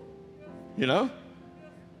 you know?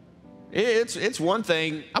 It's one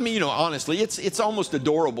thing, I mean, you know, honestly, it's almost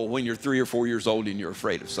adorable when you're 3 or 4 years old and you're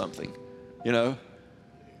afraid of something, you know?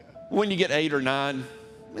 When you get 8 or 9,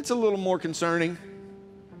 it's a little more concerning.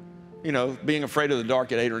 You know, being afraid of the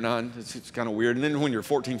dark at 8 or 9, it's kind of weird. And then when you're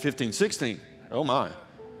 14, 15, 16, oh my,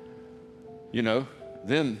 you know,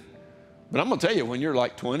 then, but I'm gonna tell you, when you're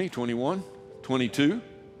like 20, 21, 22,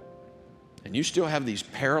 and you still have these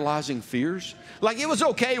paralyzing fears. Like, it was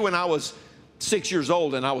okay when I was 6 years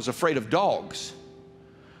old and I was afraid of dogs.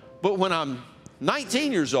 But when I'm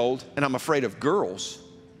 19 years old and I'm afraid of girls,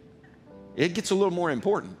 it gets a little more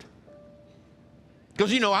important.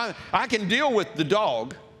 Because, you know, I can deal with the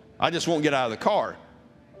dog, I just won't get out of the car.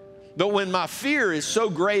 But when my fear is so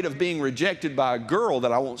great of being rejected by a girl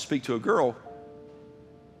that I won't speak to a girl,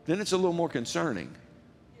 then it's a little more concerning.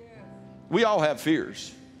 We all have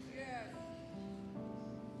fears.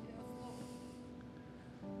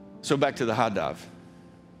 So back to the high dive.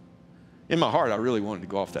 In my heart, I really wanted to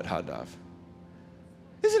go off that high dive.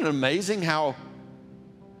 Isn't it amazing how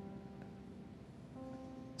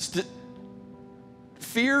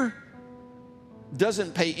fear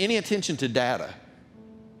doesn't pay any attention to data? Have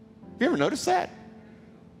you ever noticed that?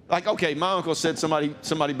 Like, okay, my uncle said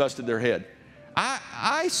somebody busted their head.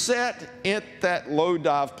 I sat at that low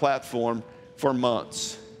dive platform for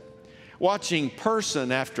months, watching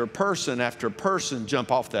person after person after person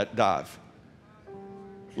jump off that dive.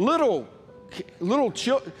 Little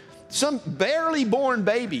children, some barely born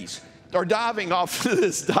babies are diving off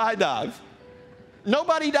this high dive.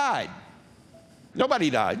 Nobody died. Nobody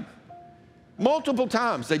died. Multiple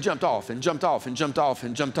times they jumped off and jumped off and jumped off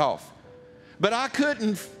and jumped off. But I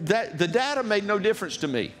couldn't, the data made no difference to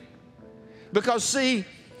me. Because see,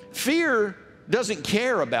 fear doesn't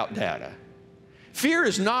care about data. Fear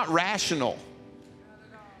is not rational.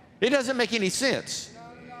 It doesn't make any sense.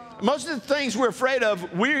 Most of the things we're afraid of,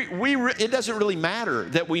 it doesn't really matter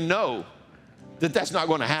that we know that that's not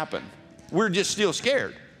going to happen. We're just still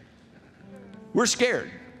scared. We're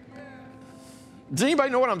scared. Does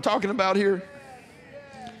anybody know what I'm talking about here?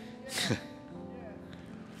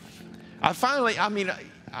 I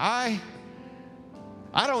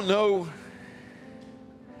don't know.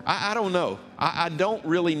 I don't know. I don't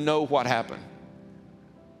really know what happened.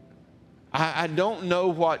 I don't know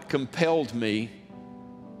what compelled me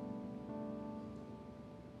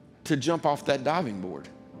to jump off that diving board.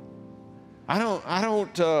 I don't.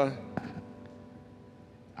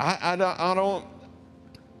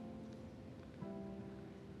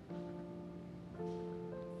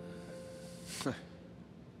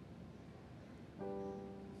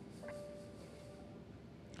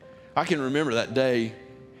 I can remember that day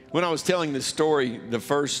when I was telling this story, the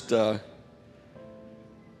first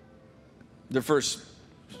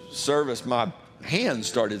service, my hands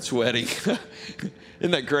started sweating.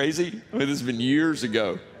 Isn't that crazy? I mean, this has been years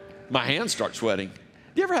ago. My hands start sweating. Do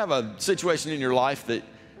you ever have a situation in your life that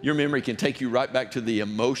your memory can take you right back to the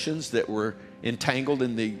emotions that were entangled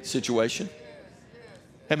in the situation?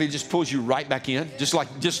 I mean, it just pulls you right back in, just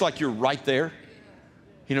like you're right there.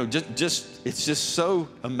 You know, it's just so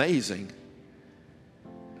amazing.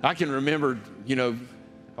 I can remember, you know,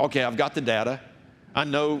 okay, I've got the data. I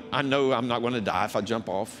know I'm not going to die if I jump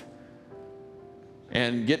off.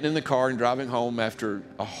 And getting in the car and driving home after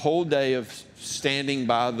a whole day of standing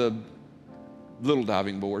by the little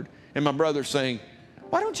diving board. And my brother saying,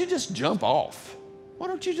 why don't you just jump off? Why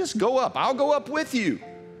don't you just go up? I'll go up with you.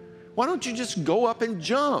 Why don't you just go up and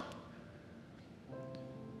jump?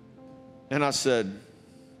 And I said,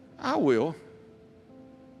 I will.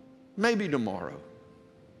 Maybe tomorrow.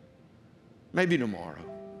 Maybe tomorrow.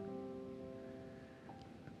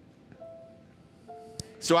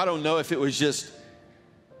 So I don't know if it was just,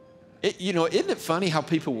 you know, isn't it funny how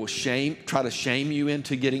people will try to shame you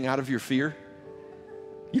into getting out of your fear?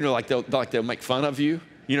 You know, like they'll make fun of you,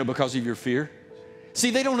 you know, because of your fear.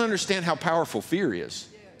 See, they don't understand how powerful fear is,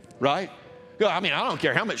 right? I mean, I don't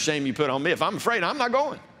care how much shame you put on me. If I'm afraid, I'm not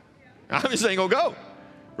going. I just ain't gonna go,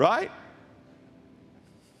 right?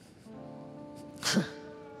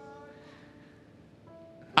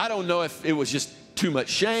 I don't know if it was just too much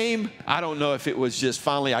shame. I don't know if it was just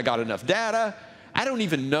finally I got enough data. I don't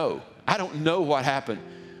even know. I don't know what happened.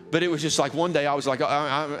 But it was just like one day I was like,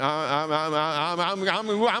 I'm going to go.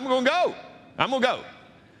 I'm going to go.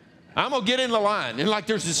 I'm going to get in the line. And like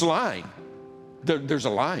there's this line. There's a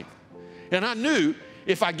line. And I knew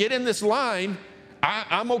if I get in this line,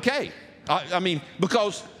 I'm okay. I mean,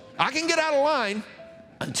 because I can get out of line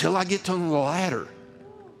until I get to the ladder.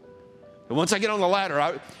 And once I get on the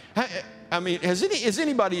ladder, I mean, is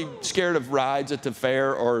anybody scared of rides at the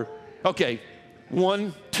fair? Or, okay,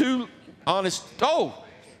 1, 2, honest. Oh,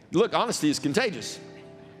 look, honesty is contagious.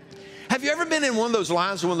 Have you ever been in one of those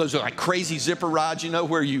lines, one of those like crazy zipper rides, you know,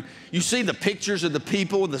 where you see the pictures of the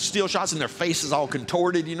people and the still shots and their faces all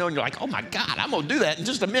contorted, you know, and you're like, oh my God, I'm going to do that in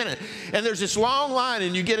just a minute. And there's this long line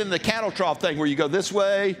and you get in the cattle trough thing where you go this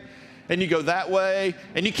way and you go that way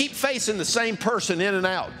and you keep facing the same person in and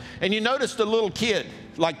out. And you notice the little kid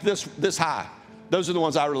like this high. Those are the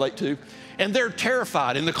ones I relate to. And they're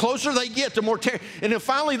terrified. And the closer they get, the more and then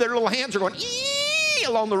finally their little hands are going,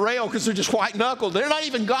 along the rail because they're just white knuckled. They're not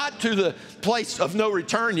even got to the place of no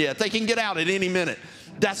return yet. They can get out at any minute.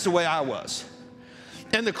 That's the way I was.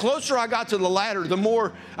 And the closer I got to the ladder, the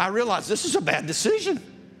more I realized this is a bad decision.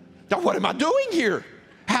 Now, what am I doing here?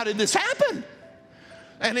 How did this happen?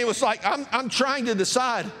 And it was like, I'm trying to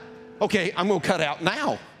decide, okay, I'm going to cut out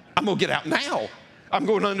now. I'm going to get out now. I'm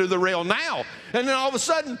going under the rail now. And then all of a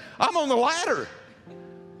sudden, I'm on the ladder.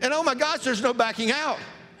 And oh my gosh, there's no backing out.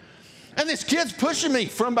 And this kid's pushing me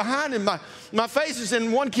from behind, and my face is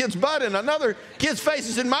in one kid's butt, and another kid's face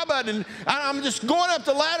is in my butt, and I'm just going up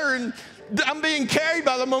the ladder, and I'm being carried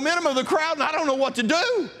by the momentum of the crowd, and I don't know what to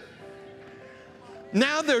do.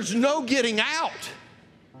 Now there's no getting out.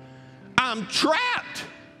 I'm trapped.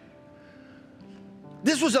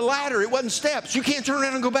 This was a ladder. It wasn't steps. You can't turn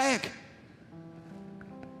around and go back.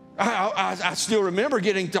 I still remember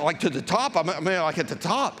getting to the top. I'm like at the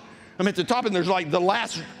top. I'm at the top, and there's like the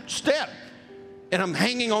last step, and I'm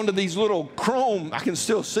hanging onto these little chrome. I can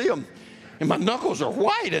still see them, and my knuckles are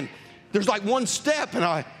white, and there's like one step, and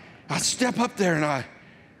I step up there, and I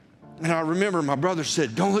remember my brother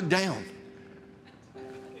said, don't look down.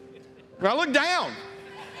 And I look down.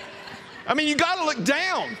 I mean, you got to look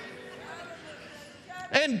down.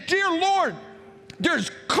 And dear Lord, there's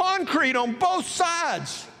concrete on both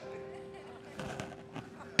sides.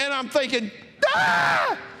 And I'm thinking,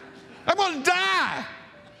 ah! I'm going to die.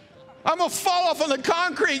 I'm going to fall off on the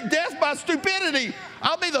concrete, death by stupidity.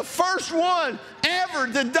 I'll be the first one ever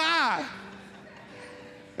to die.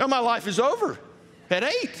 Now my life is over at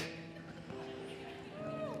 8.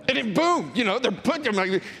 And then boom, you know, they're putting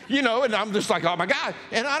them, you know, and I'm just like, oh my God.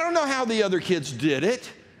 And I don't know how the other kids did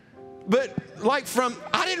it, but like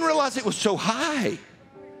I didn't realize it was so high.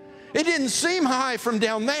 It didn't seem high from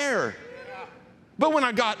down there. But when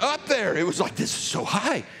I got up there, it was like, this is so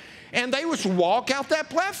high. And they would walk out that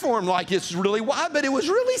platform like it's really wide, but it was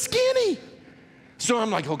really skinny. So I'm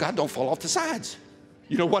like, oh God, don't fall off the sides.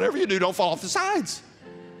 You know, whatever you do, don't fall off the sides.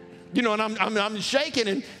 You know, and I'm shaking,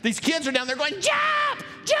 and these kids are down there going, jump,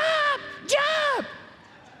 jump, jump.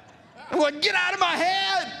 I'm going, get out of my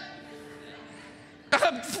head.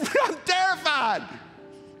 I'm terrified.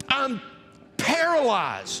 I'm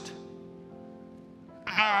paralyzed.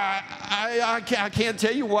 I can't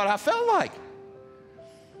tell you what I felt like.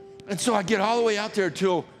 And so I get all the way out there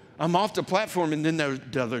till I'm off the platform, and then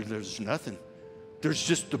there's nothing. There's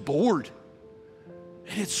just the board.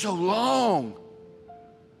 And it's so long.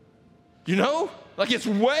 You know? Like it's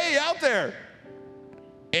way out there.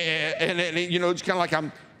 And you know, it's kind of like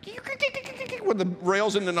I'm with the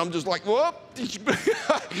rails, and then I'm just like, whoop.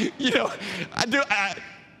 You know,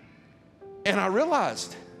 and I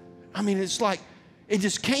realized, I mean, it's like, it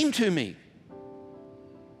just came to me.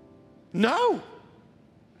 No,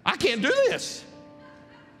 I can't do this.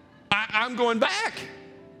 I'm going back.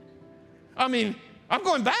 I mean, I'm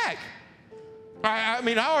going back. I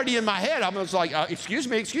mean, I already in my head, I was like, excuse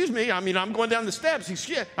me. I mean, I'm going down the steps.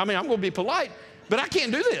 I'm going to be polite, but I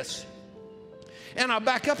can't do this. And I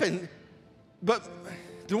back up, but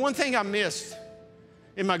The one thing I missed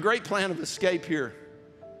in my great plan of escape here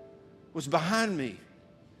was behind me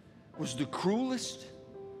was the cruelest,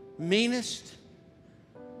 meanest,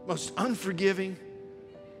 most unforgiving,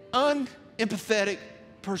 unempathetic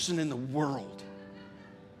person in the world.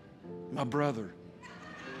 My brother.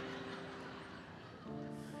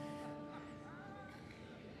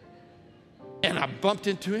 And I bumped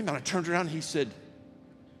into him and I turned around and he said,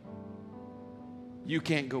 "You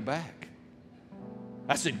can't go back."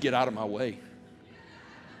 I said, "Get out of my way.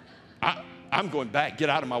 I'm going back. Get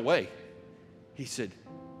out of my way." He said,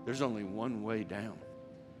 "There's only one way down,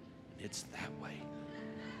 and it's that way."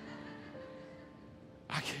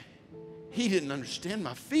 He didn't understand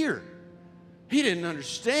my fear. He didn't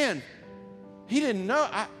understand. He didn't know.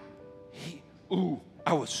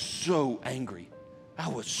 I was so angry. I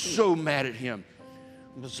was so mad at him.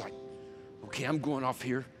 I was like, okay, I'm going off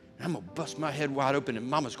here. And I'm going to bust my head wide open and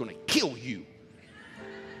Mama's going to kill you.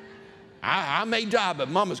 I may die, but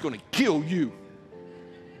Mama's going to kill you.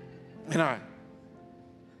 And I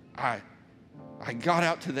got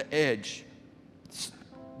out to the edge.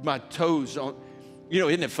 My toes on,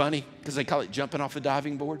 isn't it funny? Because they call it jumping off a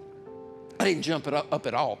diving board. I didn't jump it up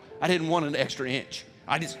at all. I didn't want an extra inch.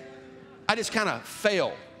 I just kind of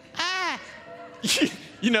fell.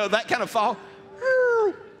 That kind of fall.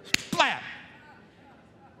 Splat.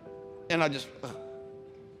 And I just,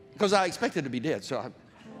 because I expected to be dead.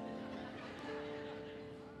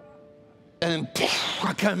 And then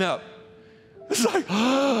I come up. It's like,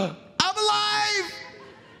 I'm alive.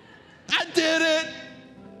 I did it.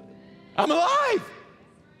 I'm alive.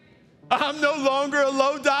 I'm no longer a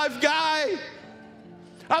low dive guy.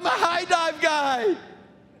 I'm a high dive guy.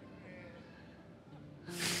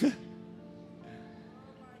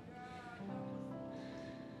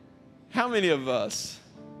 How many of us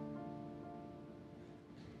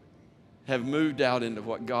have moved out into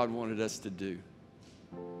what God wanted us to do?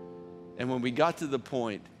 And when we got to the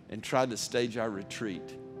point and tried to stage our retreat,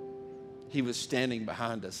 He was standing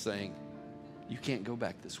behind us saying, "You can't go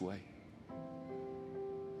back this way.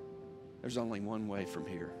 There's only one way from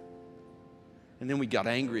here." And then we got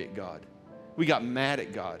angry at God. We got mad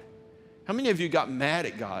at God. How many of you got mad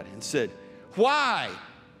at God and said, "Why?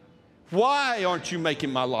 Why aren't you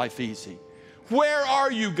making my life easy? Where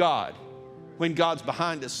are you, God?" When God's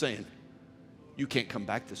behind us saying, "You can't come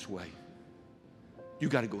back this way. You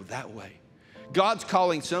got to go that way." God's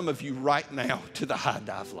calling some of you right now to the high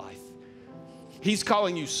dive life. He's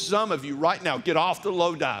calling some of you right now, get off the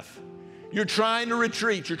low dive. You're trying to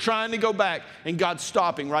retreat. You're trying to go back. And God's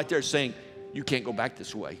stopping right there saying, "You can't go back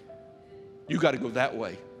this way. You got to go that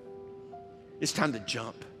way." It's time to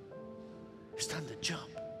jump. It's time to jump.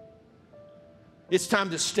 It's time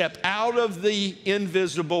to step out of the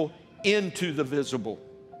invisible into the visible.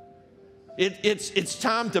 It's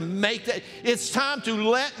time to make that. It's time to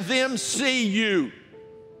let them see you.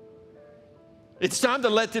 It's time to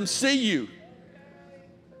let them see you.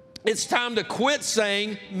 It's time to quit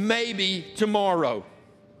saying maybe tomorrow.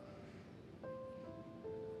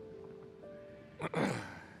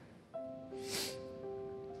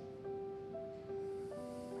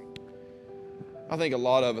 I think a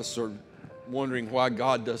lot of us are wondering why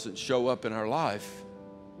God doesn't show up in our life.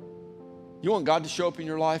 You want God to show up in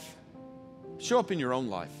your life? Show up in your own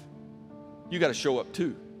life. You got to show up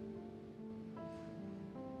too.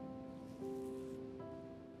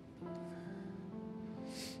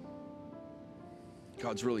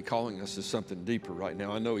 God's really calling us to something deeper right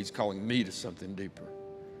now. I know He's calling me to something deeper.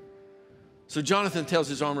 So Jonathan tells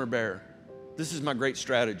his armor bearer, "This is my great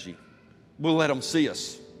strategy. We'll let them see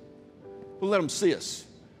us. We'll let them see us."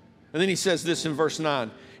 And then he says this in verse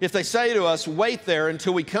 9. "If they say to us, 'Wait there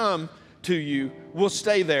until we come to you,' we'll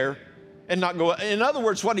stay there and not go." In other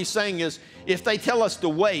words, what he's saying is, if they tell us to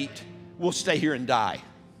wait, we'll stay here and die.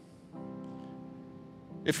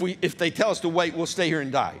 If they tell us to wait, we'll stay here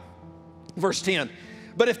and die. Verse 10.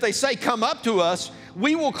 "But if they say, 'Come up to us,'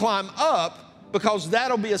 we will climb up, because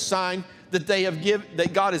that'll be a sign that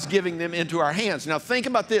that God is giving them into our hands." Now think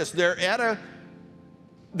about this. They're at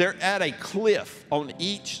a cliff on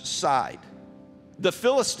each side. The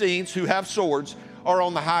Philistines, who have swords, are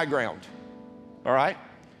on the high ground. All right?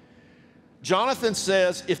 Jonathan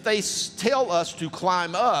says, if they tell us to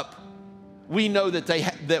climb up, we know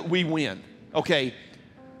that we win. Okay,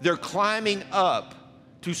 they're climbing up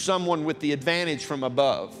to someone with the advantage from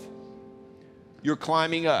above. You're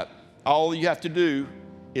climbing up. All you have to do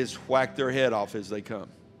is whack their head off as they come.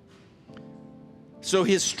 So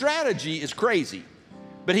his strategy is crazy.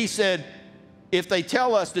 But he said, if they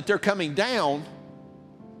tell us that they're coming down,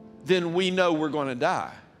 then we know we're going to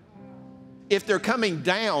die. If they're coming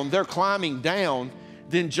down, they're climbing down,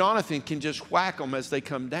 then Jonathan can just whack them as they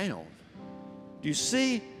come down. Do you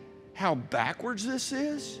see how backwards this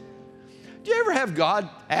is? Do you ever have God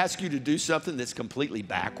ask you to do something that's completely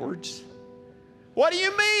backwards? What do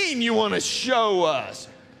you mean you want to show us?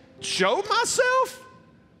 Show myself?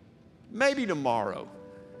 Maybe tomorrow.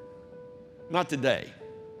 Not today.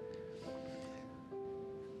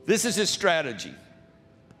 This is his strategy.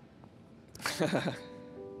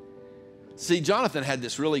 See, Jonathan had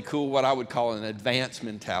this really cool, what I would call an advanced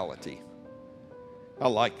mentality. I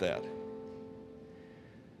like that.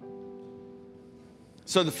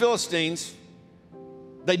 So the Philistines,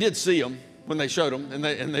 they did see him when they showed him, and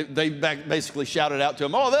they basically shouted out to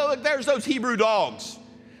him, "Oh, look, there's those Hebrew dogs."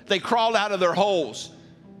 They crawled out of their holes.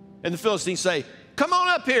 And the Philistines say, "Come on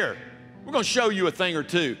up here. We're going to show you a thing or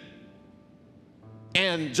two."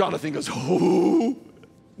 And Jonathan goes, "Oh,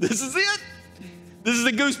 this is it. This is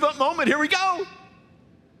the goosebump moment. Here we go.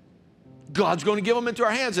 God's going to give them into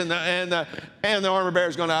our hands." And the armor bearer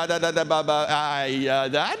is going to,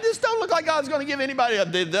 I just don't look like God's going to give anybody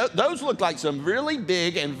up. Those look like some really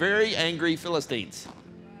big and very angry Philistines.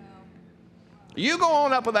 You go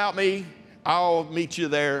on up without me. I'll meet you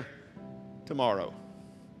there tomorrow.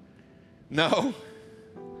 No.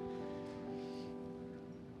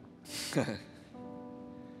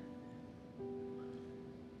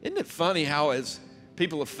 Isn't it funny how as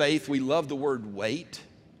people of faith, we love the word wait?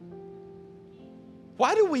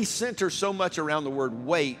 Why do we center so much around the word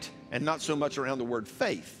wait and not so much around the word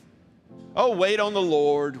faith? Oh, wait on the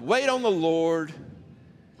Lord. Wait on the Lord.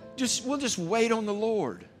 We'll just wait on the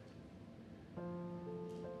Lord.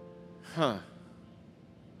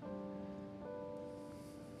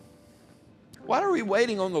 Why are we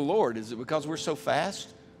waiting on the Lord? Is it because we're so fast?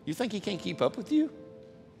 You think he can't keep up with you?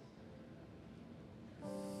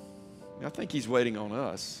 I think he's waiting on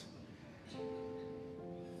us.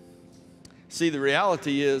 See, the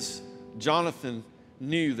reality is Jonathan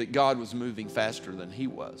knew that God was moving faster than he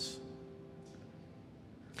was.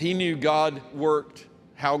 He knew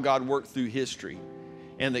how God worked through history,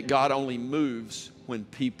 and that God only moves when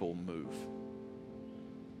people move.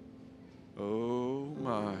 Oh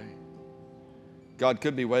my. God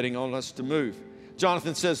could be waiting on us to move.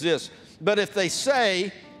 Jonathan says this, "But if they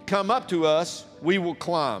say, 'Come up to us,' we will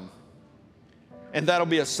climb. And that'll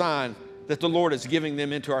be a sign that the Lord is giving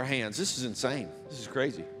them into our hands." This is insane. This is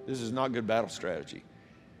crazy. This is not good battle strategy.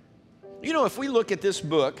 You know, if we look at this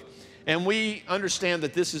book and we understand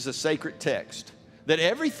that this is a sacred text, that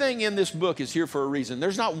everything in this book is here for a reason.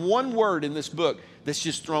 There's not one word in this book that's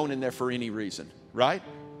just thrown in there for any reason, right?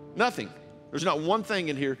 Nothing. There's not one thing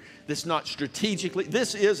in here that's not strategically.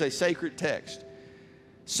 This is a sacred text.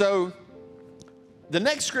 So the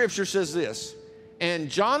next scripture says this,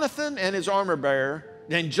 "And Jonathan and his armor bearer,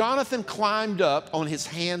 and Jonathan climbed up on his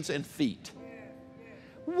hands and feet."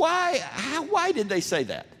 Why did they say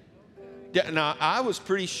that? Now, I was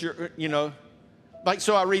pretty sure,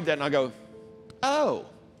 so I read that and I go, oh,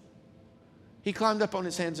 he climbed up on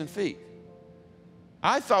his hands and feet.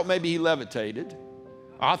 I thought maybe he levitated.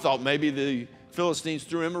 I thought maybe the Philistines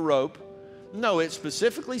threw him a rope. No, it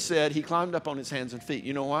specifically said he climbed up on his hands and feet.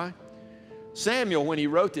 You know why? Samuel, when he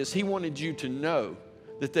wrote this, he wanted you to know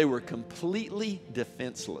that they were completely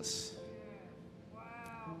defenseless.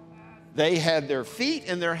 They had their feet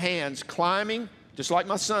and their hands climbing, just like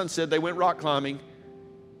my son said, they went rock climbing.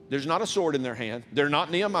 There's not a sword in their hand. They're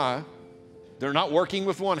not Nehemiah. They're not working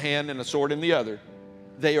with one hand and a sword in the other.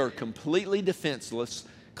 They are completely defenseless,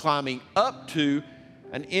 climbing up to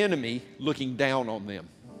an enemy looking down on them.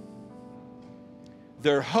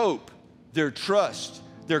 Their hope, their trust,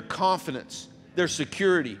 their confidence, their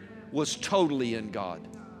security was totally in God.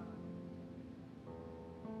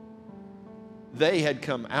 They had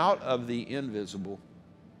come out of the invisible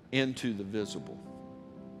into the visible.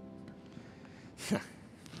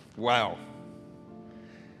 Wow.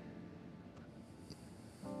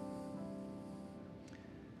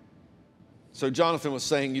 So Jonathan was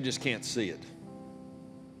saying, you just can't see it.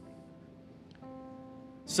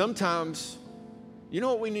 Sometimes, you know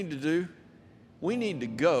what we need to do? We need to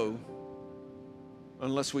go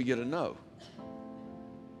unless we get a no.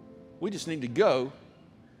 We just need to go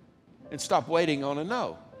and stop waiting on a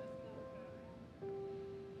no.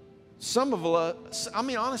 Some of us,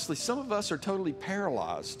 honestly, some of us are totally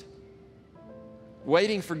paralyzed,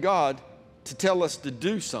 waiting for God to tell us to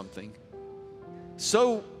do something.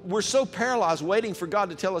 So we're so paralyzed waiting for God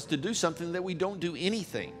to tell us to do something that we don't do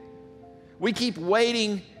anything. We keep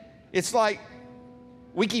waiting. It's like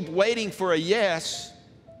we keep waiting for a yes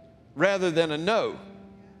rather than a no.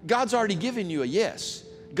 God's already given you a yes.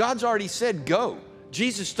 God's already said go.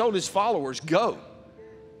 Jesus told his followers, go.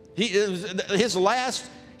 His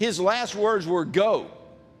last words were go.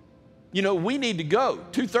 You know, we need to go.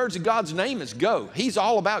 2/3 of God's name is go. He's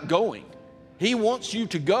all about going. He wants you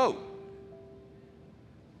to go.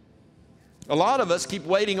 A lot of us keep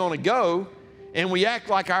waiting on a go, and we act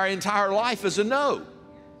like our entire life is a no.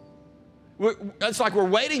 It's like we're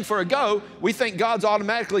waiting for a go. We think God's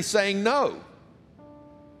automatically saying no.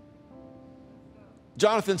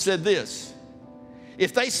 Jonathan said this,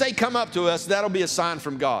 if they say come up to us, that'll be a sign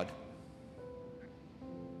from God.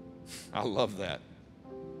 I love that.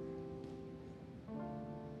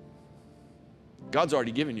 God's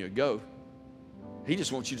already given you a go. He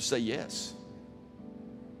just wants you to say yes.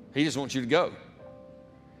 He just wants you to go.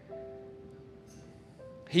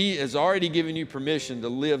 He has already given you permission to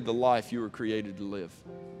live the life you were created to live.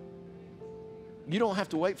 You don't have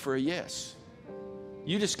to wait for a yes.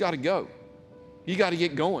 You just got to go. You got to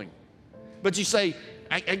get going. But you say,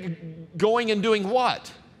 going and doing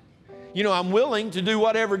what? You know, I'm willing to do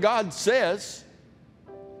whatever God says.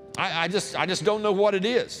 I just don't know what it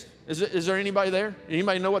is. Is there anybody there?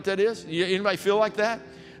 Anybody know what that is? Anybody feel like that?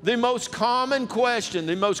 The most common question,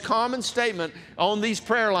 the most common statement on these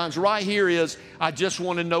prayer lines right here is, I just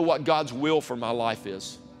want to know what God's will for my life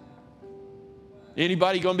is.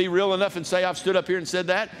 Anybody going to be real enough and say, I've stood up here and said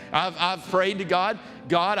that? I've prayed to God.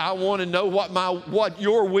 God, I want to know what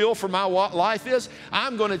your will for my life is.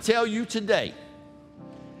 I'm going to tell you today.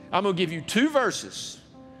 I'm going to give you 2 verses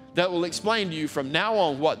that will explain to you from now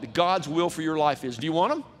on what God's will for your life is. Do you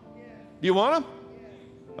want them? Yeah. Do you want them?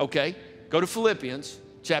 Yeah. Okay. Go to Philippians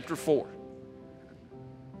chapter 4.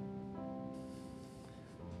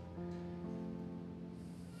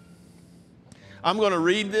 I'm going to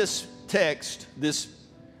read this text,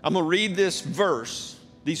 I'm going to read this verse,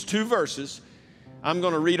 these 2 verses. I'm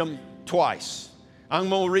going to read them twice. I'm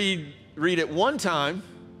going to read it one time.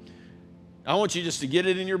 I want you just to get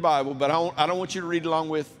it in your Bible, but I don't want you to read along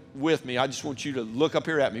with me. I just want you to look up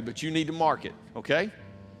here at me, but you need to mark it, okay?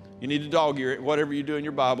 You need to dog ear it, whatever you do in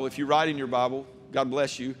your Bible. If you write in your Bible, God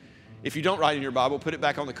bless you. If you don't write in your Bible, put it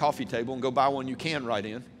back on the coffee table and go buy one you can write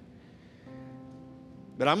in.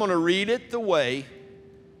 But I'm going to read it the way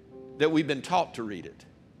that we've been taught to read it.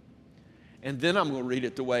 And then I'm going to read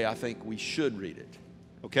it the way I think we should read it,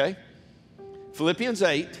 okay? Philippians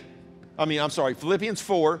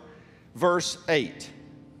 4, verse 8.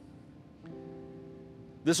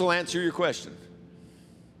 This will answer your question.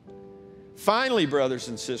 Finally, brothers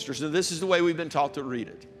and sisters, and this is the way we've been taught to read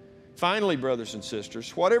it. Finally, brothers and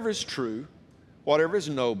sisters, whatever is true, whatever is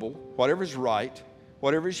noble, whatever is right,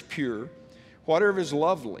 whatever is pure, whatever is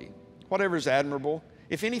lovely, whatever is admirable,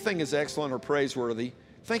 if anything is excellent or praiseworthy,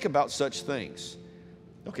 think about such things.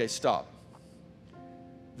 Okay, stop.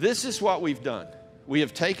 This is what we've done. We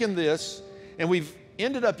have taken this and we've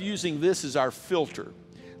ended up using this as our filter.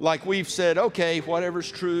 Like we've said, okay,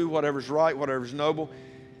 whatever's true, whatever's right, whatever's noble,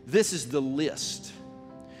 this is the list.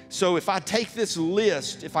 So if I take this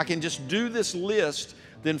list, if I can just do this list,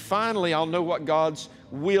 then finally I'll know what God's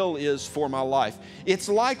will is for my life. It's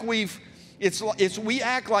like we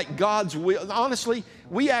act like God's will, honestly,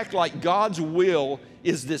 we act like God's will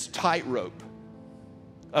is this tightrope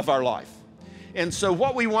of our life. And so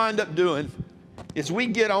what we wind up doing is we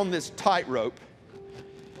get on this tightrope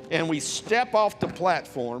and we step off the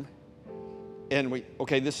platform and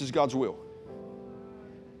okay, this is God's will.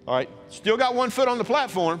 All right, still got one foot on the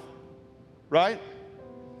platform, right?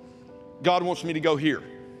 God wants me to go here.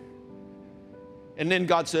 And then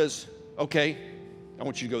God says, okay, I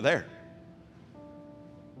want you to go there.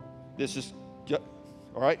 This is,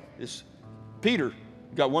 all right, Peter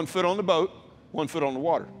got one foot on the boat, one foot on the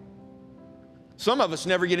water. Some of us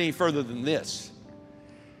never get any further than this.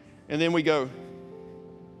 And then we go,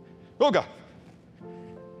 oh God.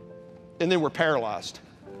 And then we're paralyzed.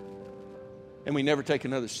 And we never take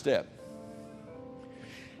another step.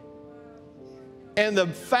 And the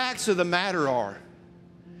facts of the matter are,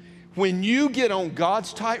 when you get on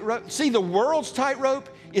God's tightrope, see, the world's tightrope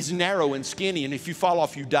is narrow and skinny, and if you fall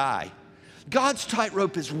off, you die. God's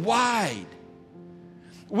tightrope is wide.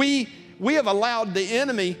 We have allowed the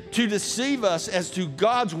enemy to deceive us as to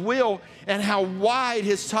God's will and how wide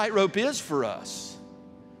his tightrope is for us.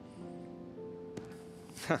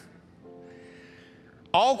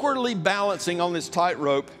 Awkwardly balancing on this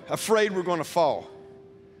tightrope, afraid we're going to fall.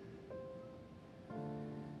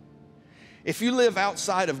 If you live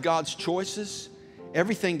outside of God's choices,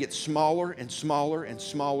 everything gets smaller and smaller and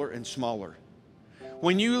smaller and smaller.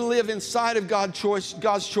 When you live inside of God's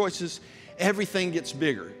choices, everything gets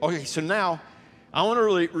bigger. Okay, so now I want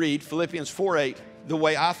to read Philippians 4:8 the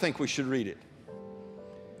way I think we should read it.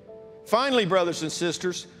 Finally, brothers and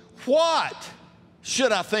sisters, what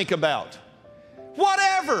should I think about?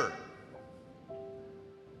 Whatever.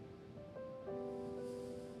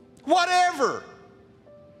 Whatever.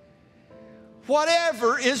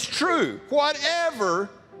 Whatever is true. Whatever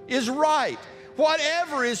is right.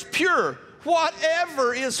 Whatever is pure.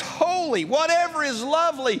 Whatever is holy. Whatever is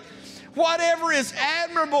lovely. Whatever is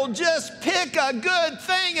admirable. Just pick a good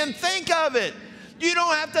thing and think of it. You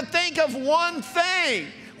don't have to think of one thing.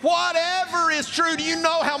 Whatever is true. Do you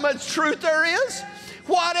know how much truth there is?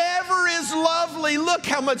 Whatever is lovely. Look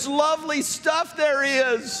how much lovely stuff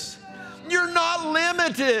there is. You're not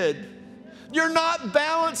limited. You're not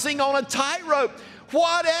balancing on a tightrope.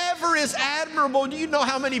 Whatever is admirable. Do you know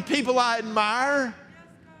how many people I admire?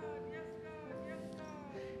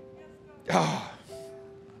 Oh.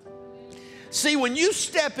 See, when you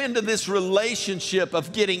step into this relationship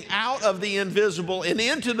of getting out of the invisible and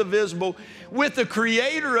into the visible with the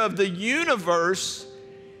creator of the universe,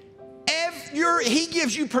 he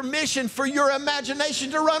gives you permission for your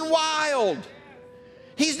imagination to run wild.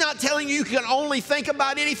 He's not telling you can only think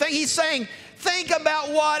about anything. He's saying, think about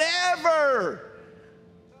whatever.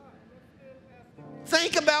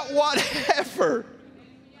 Think about whatever.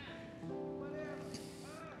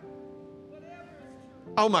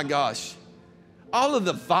 Oh my gosh. All of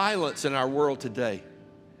the violence in our world today.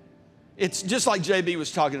 It's just like JB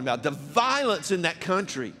was talking about, the violence in that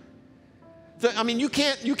country. I mean, you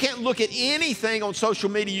can't look at anything on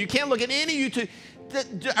social media. You can't look at any YouTube.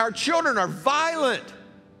 Our children are violent.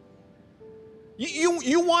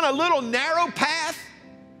 You want a little narrow path?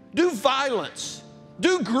 Do violence.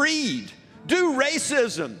 Do greed. Do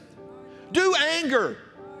racism. Do anger.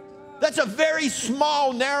 That's a very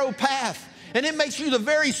small, narrow path. And it makes you the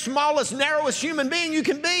very smallest, narrowest human being you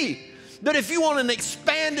can be. But if you want an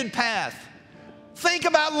expanded path, think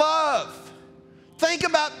about love. Think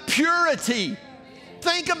about purity.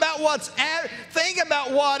 Think about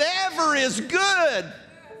whatever is good.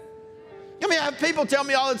 I mean, I have people tell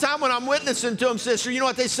me all the time when I'm witnessing to them, sister, you know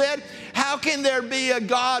what they said? How can there be a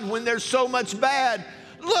God when there's so much bad?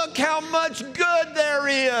 Look how much good there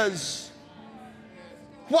is.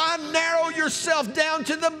 Why narrow yourself down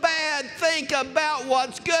to the bad? Think about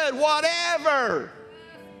what's good, whatever.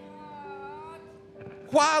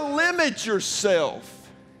 Why limit yourself?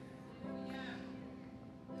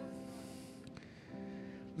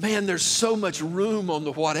 Man, there's so much room on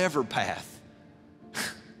the whatever path.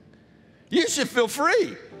 You should feel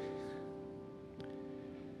free.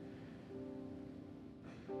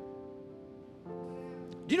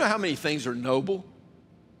 Do you know how many things are noble?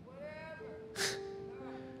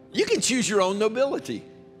 You can choose your own nobility.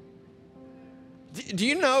 Do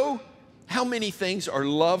you know how many things are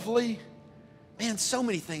lovely? Man, so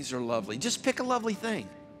many things are lovely. Just pick a lovely thing.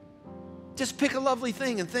 Just pick a lovely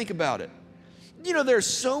thing and think about it. You know, there's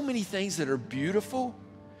so many things that are beautiful.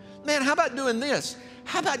 Man, how about doing this?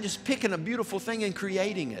 How about just picking a beautiful thing and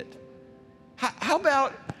creating it? How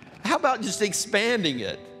about just expanding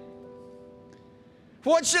it?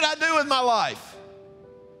 What should I do with my life?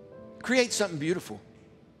 Create something beautiful.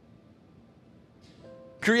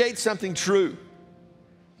 Create something true.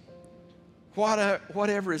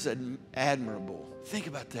 Whatever is admirable. Think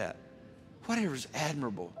about that. Whatever is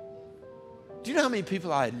admirable. Do you know how many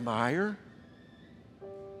people I admire?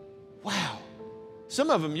 Wow. Some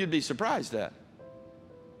of them you'd be surprised at.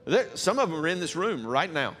 Some of them are in this room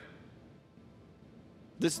right now.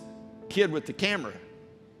 This kid with the camera.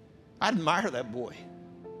 I admire that boy.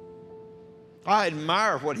 I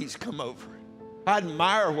admire what he's come over. I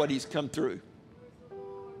admire what he's come through.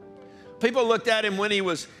 People looked at him when he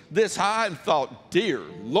was this high and thought, dear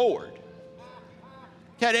Lord.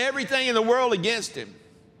 He had everything in the world against him.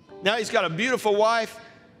 Now he's got a beautiful wife,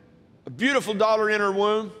 a beautiful daughter in her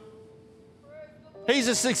womb. He's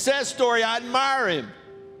a success story. I admire him.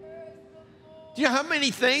 Do you know how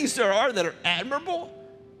many things there are that are admirable?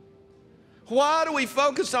 Why do we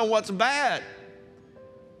focus on what's bad?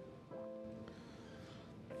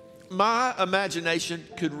 My imagination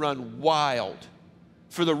could run wild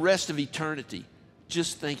for the rest of eternity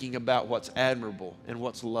just thinking about what's admirable and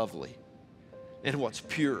what's lovely and what's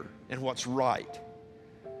pure and what's right.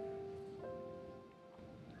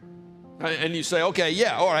 And you say, okay,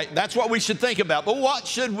 yeah, all right, that's what we should think about. But what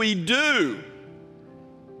should we do?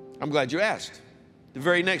 I'm glad you asked. The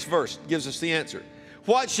very next verse gives us the answer.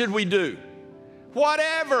 What should we do?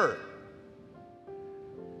 Whatever.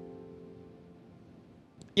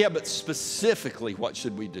 Yeah, but specifically, what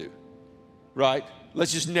should we do? Right?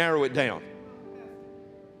 Let's just narrow it down.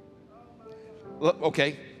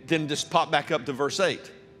 Okay, then just pop back up to verse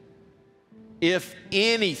 8. If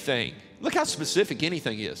anything, look how specific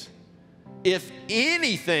anything is. If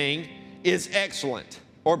anything is excellent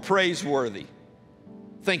or praiseworthy.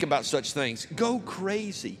 Think about such things. Go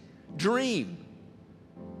crazy. Dream.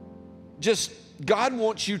 Just, God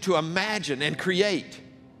wants you to imagine and create.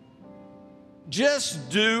 Just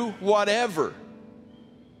do whatever.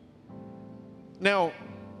 Now,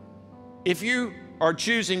 if you are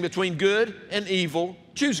choosing between good and evil,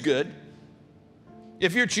 choose good.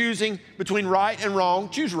 If you're choosing between right and wrong,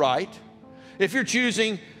 choose right. If you're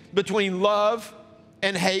choosing between love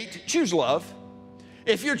and hate, choose love.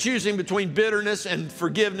 If you're choosing between bitterness and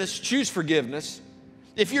forgiveness, choose forgiveness.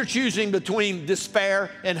 If you're choosing between despair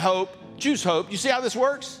and hope, choose hope. You see how this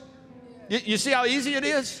works? You see how easy it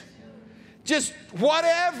is? Just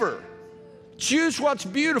whatever. Choose what's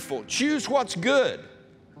beautiful. Choose what's good.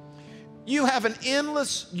 You have an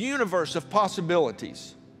endless universe of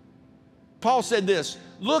possibilities. Paul said this,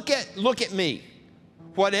 look at me.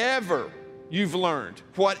 Whatever you've learned,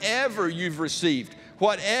 whatever you've received,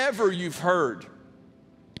 whatever you've heard,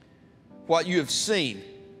 what you have seen,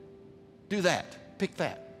 do that. Pick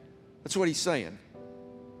that. That's what he's saying.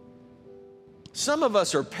 Some of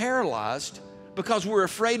us are paralyzed because we're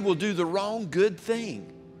afraid we'll do the wrong good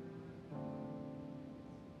thing.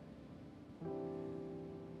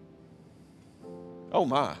 Oh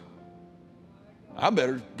my. I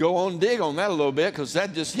better go on and dig on that a little bit because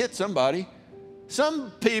that just hit somebody.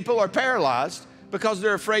 Some people are paralyzed because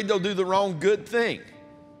they're afraid they'll do the wrong good thing.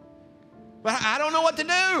 But I don't know what to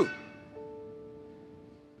do.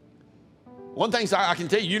 One thing I can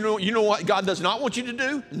tell you, you know what God does not want you to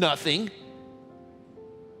do? Nothing.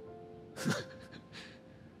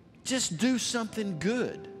 Just do something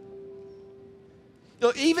good.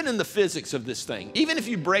 Even in the physics of this thing, even if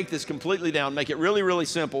you break this completely down, make it really, really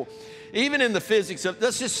simple, even in the physics of,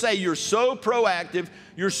 let's just say you're so proactive,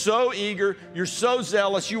 you're so eager, you're so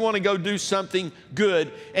zealous, you want to go do something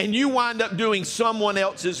good, and you wind up doing someone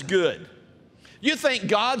else's good. You think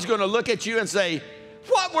God's going to look at you and say,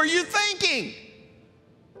 what were you thinking?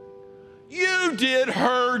 You did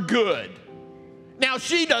her good. Now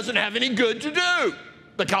she doesn't have any good to do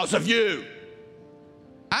because of you.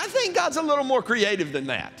 I think God's a little more creative than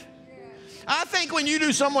that. I think when you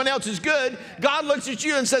do someone else's good, God looks at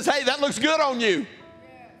you and says, hey, that looks good on you.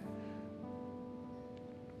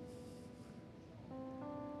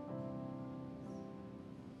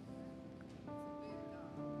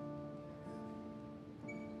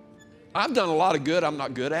 I've done a lot of good I'm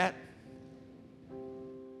not good at.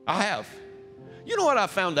 I have. You know what I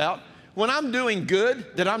found out? When I'm doing good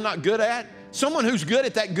that I'm not good at, someone who's good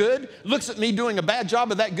at that good looks at me doing a bad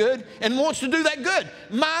job of that good and wants to do that good.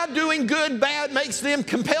 My doing good bad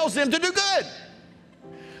compels them to do good.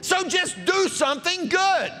 So just do something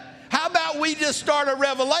good. How about we just start a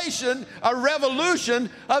revolution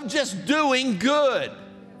of just doing good?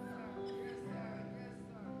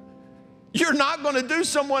 You're not going to do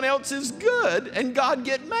someone else's good and God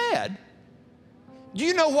get mad. Do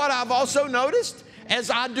you know what I've also noticed? As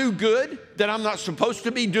I do good that I'm not supposed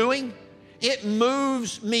to be doing, it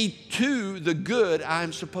moves me to the good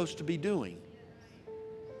I'm supposed to be doing.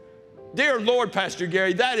 Dear Lord, Pastor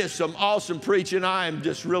Gary, that is some awesome preaching. I am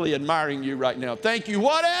just really admiring you right now. Thank you.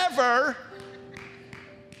 Whatever.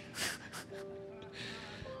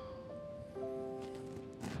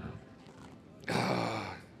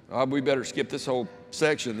 We better skip this whole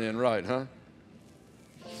section then, right, huh?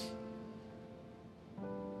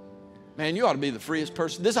 Man, you ought to be the freest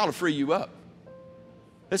person. This ought to free you up.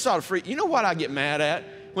 This ought to free. You know what I get mad at?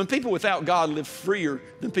 When people without God live freer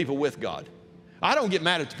than people with God. I don't get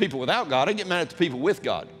mad at the people without God. I get mad at the people with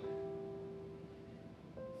God.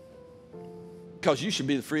 Because you should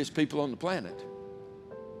be the freest people on the planet.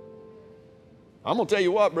 I'm going to tell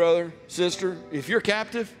you what, brother, sister, if you're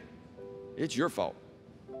captive, it's your fault.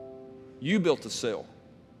 You built the cell.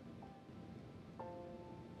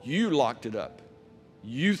 You locked it up.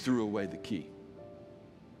 You threw away the key.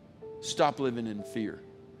 Stop living in fear.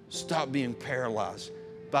 Stop being paralyzed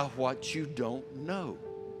by what you don't know.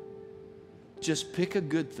 Just pick a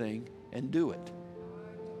good thing and do it.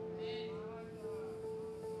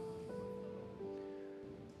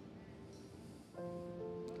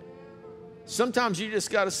 Sometimes you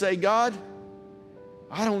just got to say, God,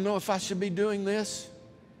 I don't know if I should be doing this,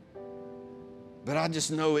 but I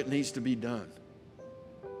just know it needs to be done.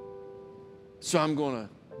 So I'm going to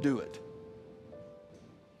do it.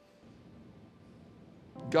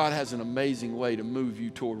 God has an amazing way to move you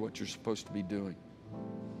toward what you're supposed to be doing.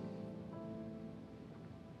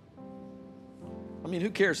 I mean, who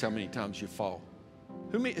cares how many times you fall?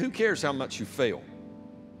 Who cares how much you fail?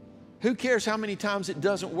 Who cares how many times it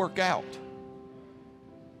doesn't work out?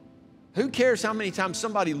 Who cares how many times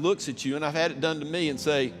somebody looks at you, and I've had it done to me, and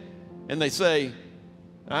say, and they say,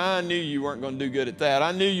 I knew you weren't going to do good at that.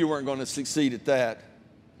 I knew you weren't going to succeed at that.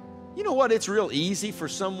 You know what? It's real easy for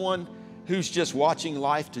someone who's just watching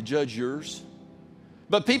life to judge yours.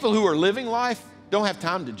 But people who are living life don't have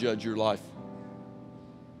time to judge your life.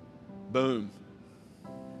 Boom.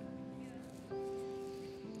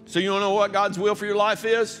 So you don't know what God's will for your life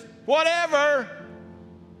is? Whatever.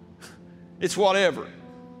 It's whatever.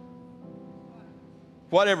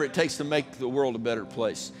 Whatever it takes to make the world a better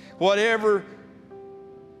place. Whatever,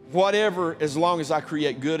 as long as I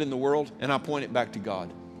create good in the world and I point it back to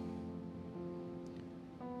God.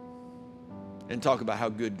 And talk about how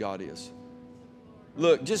good God is.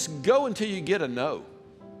 Look, just go until you get a no.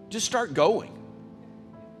 Just start going.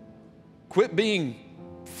 Quit being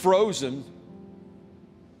frozen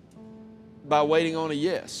by waiting on a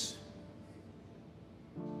yes.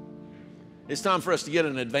 It's time for us to get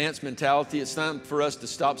an advanced mentality. It's time for us to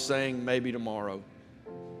stop saying maybe tomorrow.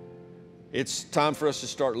 It's time for us to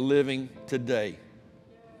start living today.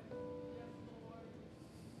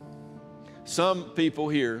 Some people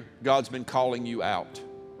here, God's been calling you out,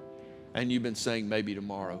 and you've been saying maybe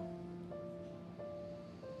tomorrow.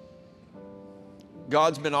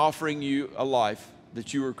 God's been offering you a life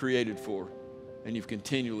that you were created for, and you've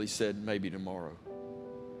continually said maybe tomorrow.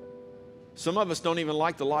 Some of us don't even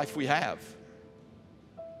like the life we have.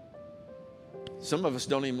 Some of us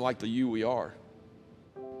don't even like the you we are.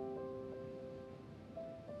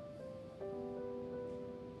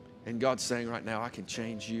 And God's saying right now, I can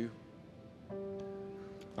change you.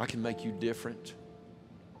 I can make you different.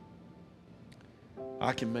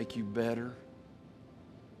 I can make you better.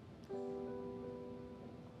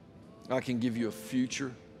 I can give you a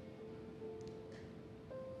future.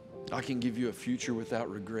 I can give you a future without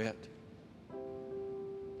regret.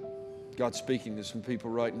 God's speaking to some people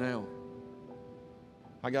right now.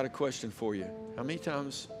 I got a question for you. How many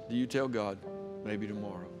times do you tell God, maybe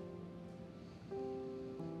tomorrow?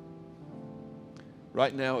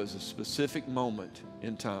 Right now is a specific moment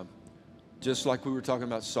in time, just like we were talking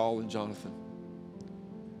about Saul and Jonathan.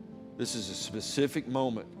 This is a specific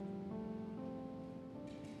moment.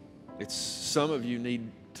 It's some of you need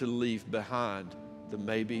to leave behind the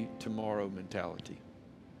maybe tomorrow mentality.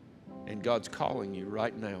 And God's calling you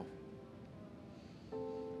right now,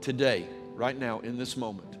 today, right now, in this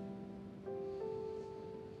moment,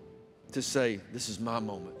 to say, this is my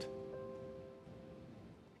moment.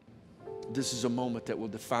 This is a moment that will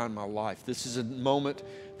define my life. This is a moment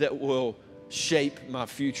that will shape my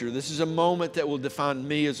future. This is a moment that will define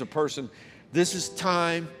me as a person. This is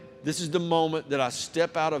time. This is the moment that I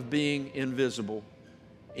step out of being invisible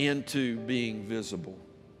into being visible.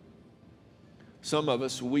 Some of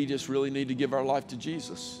us, we just really need to give our life to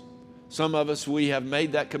Jesus. Some of us, we have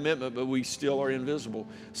made that commitment, but we still are invisible.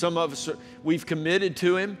 Some of us, we've committed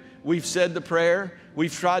to Him. We've said the prayer.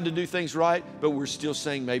 We've tried to do things right, but we're still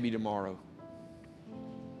saying maybe tomorrow.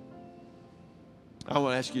 I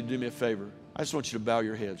want to ask you to do me a favor. I just want you to bow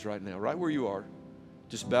your heads right now, right where you are.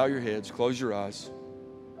 Just bow your heads, close your eyes.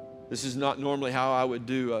 This is not normally how I would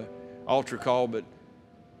do an altar call, but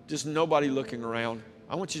just nobody looking around.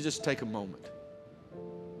 I want you to just take a moment.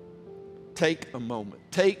 Take a moment.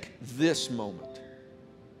 Take this moment.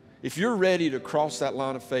 If you're ready to cross that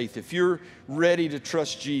line of faith, if you're ready to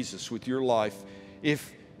trust Jesus with your life,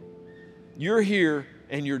 if you're here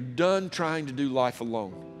and you're done trying to do life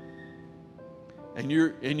alone, and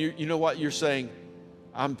you know what you're saying,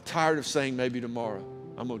 I'm tired of saying maybe tomorrow.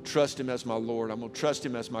 I'm going to trust Him as my Lord. I'm going to trust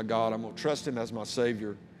Him as my God. I'm going to trust Him as my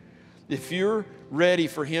Savior. If you're ready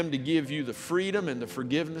for Him to give you the freedom and the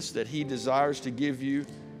forgiveness that He desires to give you,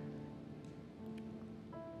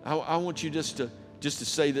 I want you just to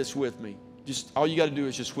say this with me. Just all you got to do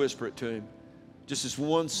is just whisper it to Him. Just this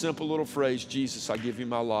one simple little phrase, Jesus, I give you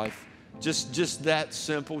my life. Just that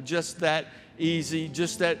simple, just that easy,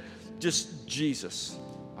 just Jesus,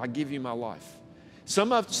 I give you my life.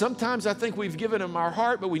 Sometimes I think we've given Him our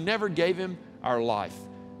heart, but we never gave Him our life.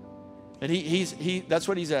 And that's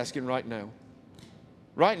what He's asking right now.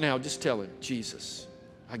 Right now, just tell Him, Jesus,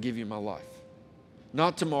 I give you my life.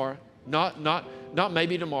 Not tomorrow, not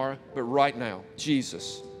maybe tomorrow, but right now,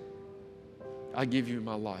 Jesus, I give you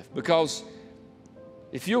my life. Because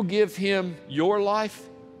if you'll give Him your life,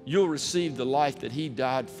 you'll receive the life that He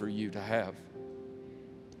died for you to have.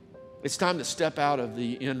 It's time to step out of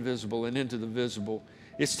the invisible and into the visible.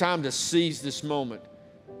 It's time to seize this moment.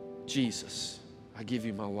 Jesus, I give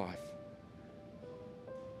you my life.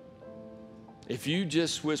 If you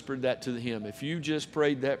just whispered that to Him, if you just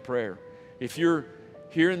prayed that prayer, if you're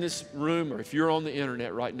here in this room or if you're on the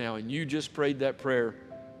internet right now and you just prayed that prayer,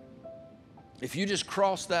 if you just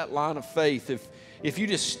crossed that line of faith, if you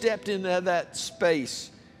just stepped into that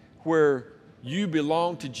space where you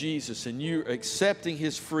belong to Jesus and you're accepting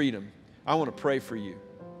His freedom, I want to pray for you.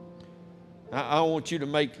 I want you to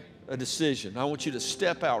make a decision. I want you to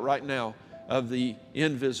step out right now of the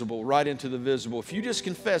invisible right into the visible. If you just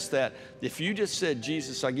confess that, if you just said,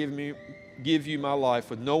 Jesus, I give you my life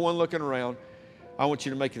with no one looking around, I want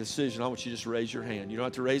you to make a decision. I want you to just raise your hand. You don't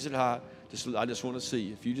have to raise it high. I just want to see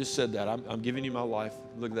you. If you just said that, I'm giving you my life.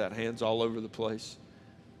 Look at that, hands all over the place.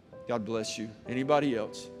 God bless you. Anybody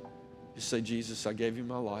else? Just say, Jesus, I gave you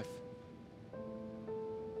my life.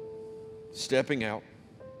 Stepping out.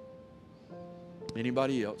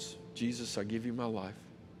 Anybody else? Jesus, I give you my life.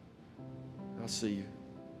 I see you.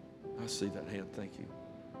 I see that hand. Thank you.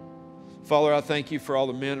 Father, I thank you for all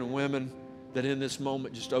the men and women that in this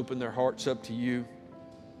moment just opened their hearts up to you.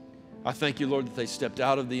 I thank you, Lord, that they stepped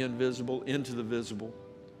out of the invisible into the visible.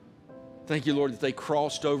 Thank you, Lord, that they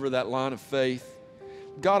crossed over that line of faith.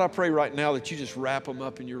 God, I pray right now that you just wrap them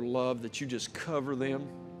up in your love, that you just cover them.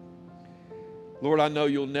 Lord, I know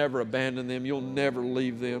you'll never abandon them. You'll never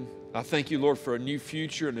leave them. I thank you, Lord, for a new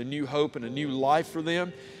future and a new hope and a new life for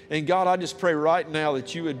them. And God, I just pray right now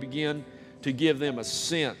that you would begin to give them a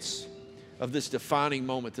sense of this defining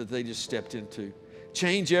moment that they just stepped into.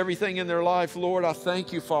 Change everything in their life, Lord. I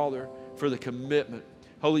thank you, Father, for the commitment.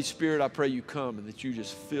 Holy Spirit, I pray you come and that you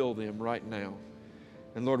just fill them right now.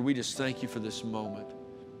 And Lord, we just thank you for this moment.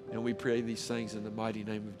 And we pray these things in the mighty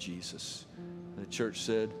name of Jesus. And the church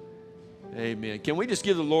said, amen. Can we just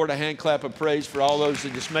give the Lord a hand clap of praise for all those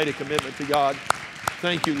that just made a commitment to God?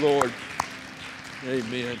 Thank you, Lord.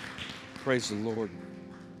 Amen. Praise the Lord.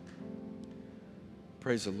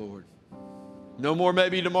 Praise the Lord. No more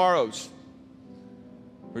maybe tomorrows.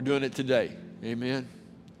 We're doing it today. Amen.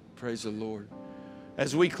 Praise the Lord.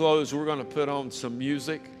 As we close, we're going to put on some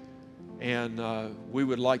music, and we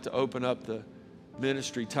would like to open up the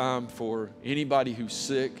ministry time for anybody who's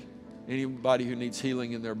sick, anybody who needs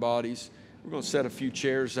healing in their bodies. We're going to set a few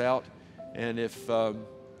chairs out, and we're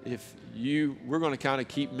going to kind of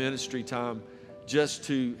keep ministry time just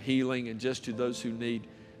to healing and just to those who need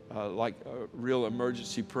like a real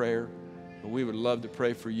emergency prayer. And we would love to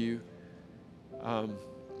pray for you.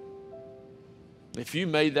 If you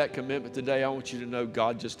made that commitment today, I want you to know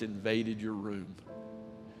God just invaded your room.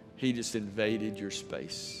 He just invaded your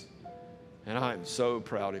space. And I am so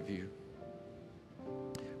proud of you.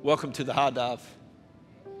 Welcome to the High Dive.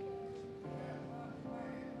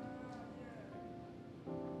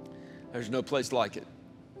 There's no place like it.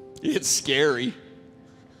 It's scary.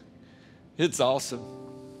 It's awesome.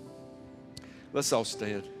 Let's all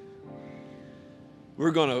stand.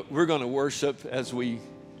 We're gonna worship as we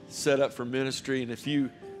set up for ministry, and if you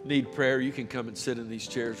need prayer, you can come and sit in these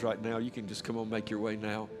chairs right now. You can just come on, make your way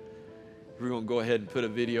now. We're going to go ahead and put a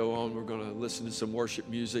video on. We're going to listen to some worship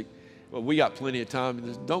music. Well, we got plenty of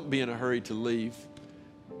time. Don't be in a hurry to leave.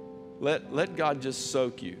 Let God just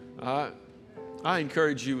soak you. I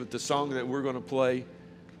encourage you with the song that we're going to play,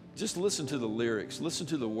 just listen to the lyrics. Listen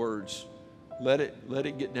to the words. Let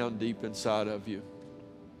it get down deep inside of you.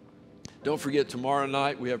 Don't forget, tomorrow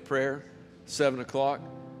night we have prayer, 7 o'clock.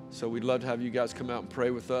 So we'd love to have you guys come out and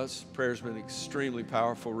pray with us. Prayer's been extremely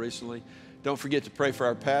powerful recently. Don't forget to pray for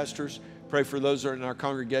our pastors. Pray for those that are in our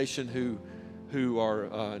congregation who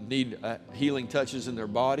need healing touches in their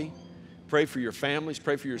body. Pray for your families.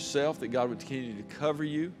 Pray for yourself, that God would continue to cover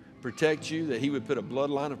you, protect you, that He would put a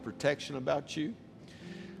bloodline of protection about you.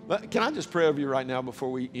 Can I just pray over you right now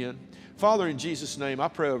before we end? Father, in Jesus' name, I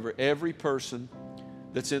pray over every person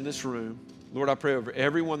that's in this room. Lord, I pray over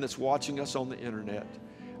everyone that's watching us on the internet.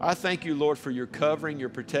 I thank you, Lord, for your covering, your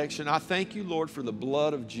protection. I thank you, Lord, for the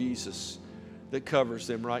blood of Jesus that covers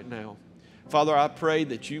them right now. Father, I pray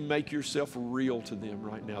that you make yourself real to them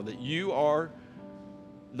right now, that you are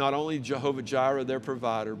not only Jehovah Jireh, their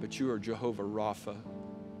provider, but you are Jehovah Rapha.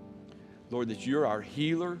 Lord, that you're our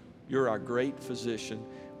healer, you're our great physician.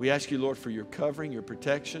 We ask you, Lord, for your covering, your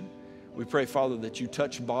protection. We pray, Father, that you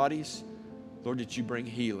touch bodies. Lord, that you bring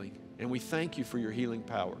healing. And we thank you for your healing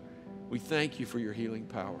power. We thank you for your healing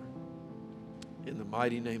power. In the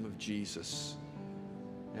mighty name of Jesus.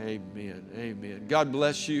 Amen. Amen. God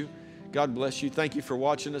bless you. God bless you. Thank you for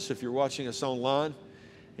watching us if you're watching us online.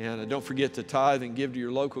 And don't forget to tithe and give to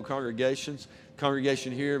your local congregations.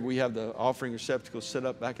 Congregation here, we have the offering receptacle set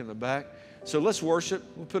up back in the back. So let's worship.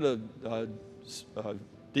 We'll put a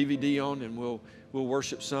DVD on and we'll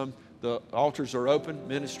worship some. The altars are open.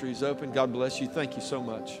 Ministry is open. God bless you. Thank you so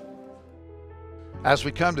much. As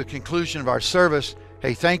we come to the conclusion of our service,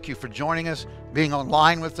 hey, thank you for joining us, being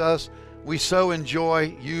online with us. We so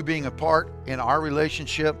enjoy you being a part in our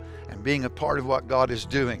relationship and and being a part of what God is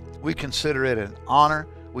doing. We consider it an honor.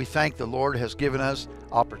 We thank the Lord has given us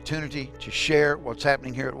opportunity to share what's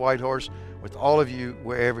happening here at Whitehorse with all of you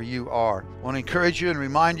wherever you are. I want to encourage you and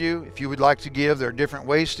remind you, if you would like to give, there are different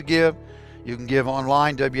ways to give. You can give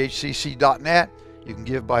online, WHCC.net. You can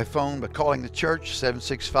give by phone by calling the church,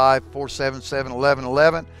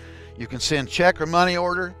 765-477-1111. You can send check or money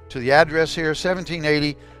order to the address here,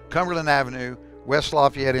 1780 Cumberland Avenue, West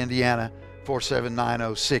Lafayette, Indiana,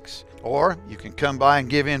 47906. Or you can come by and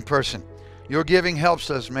give in person. Your giving helps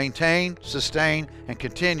us maintain, sustain, and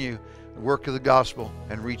continue the work of the gospel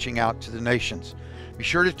and reaching out to the nations. Be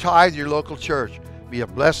sure to tithe your local church. Be a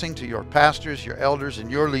blessing to your pastors, your elders,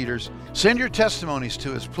 and your leaders. Send your testimonies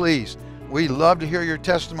to us, please. We love to hear your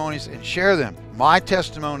testimonies and share them. My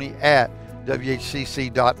testimony at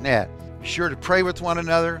WHCC.net. Be sure to pray with one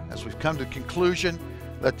another as we've come to conclusion.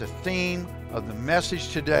 Let the theme of the message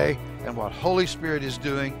today and what Holy Spirit is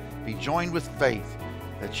doing be joined with faith,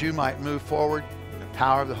 that you might move forward in the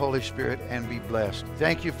power of the Holy Spirit and be blessed.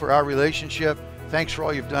 Thank you for our relationship. Thanks for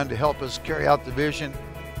all you've done to help us carry out the vision.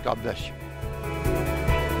 God bless you.